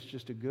maybe it's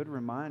just a good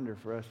reminder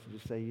for us to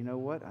just say, you know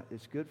what,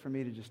 it's good for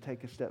me to just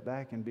take a step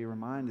back and be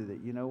reminded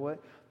that, you know what,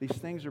 these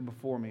things are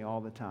before me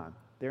all the time.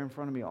 They're in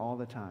front of me all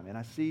the time. And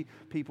I see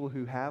people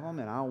who have them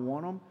and I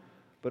want them,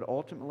 but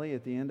ultimately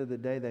at the end of the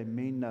day, they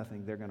mean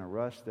nothing. They're going to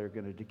rust, they're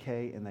going to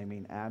decay, and they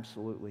mean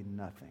absolutely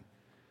nothing.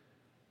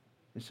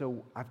 And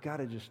so I've got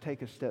to just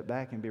take a step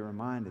back and be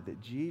reminded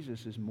that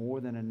Jesus is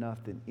more than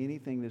enough than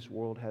anything this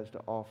world has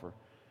to offer.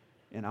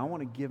 And I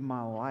want to give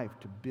my life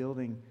to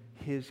building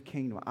his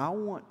kingdom. I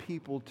want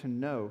people to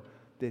know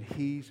that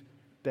he's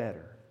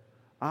better.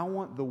 I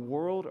want the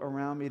world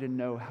around me to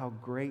know how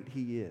great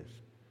he is.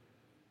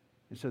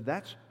 And so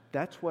that's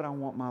what I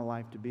want my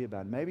life to be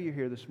about. Maybe you're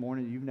here this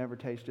morning and you've never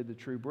tasted the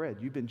true bread.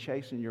 You've been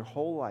chasing your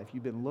whole life.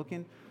 You've been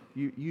looking.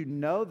 You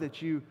know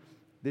that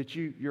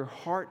your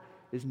heart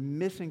is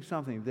missing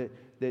something,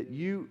 that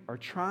you are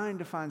trying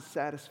to find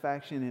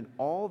satisfaction in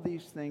all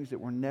these things that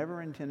were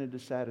never intended to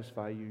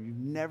satisfy you. You've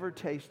never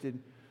tasted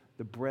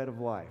the bread of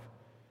life.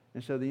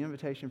 And so the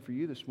invitation for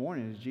you this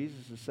morning is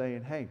Jesus is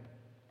saying, hey,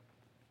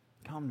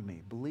 come to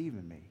me, believe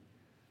in me,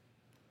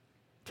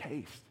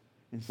 taste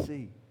and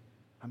see,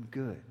 I'm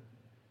good.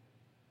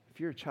 If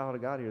you're a child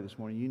of God here this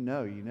morning, you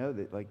know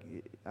that,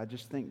 I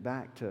just think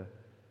back to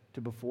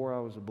before I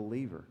was a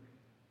believer.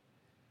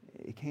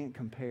 It can't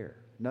compare.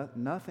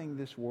 Nothing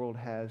this world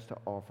has to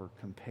offer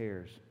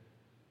compares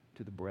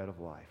to the bread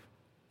of life.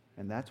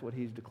 And that's what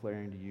he's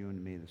declaring to you and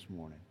to me this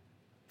morning.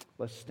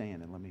 Let's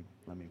stand and let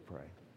me pray.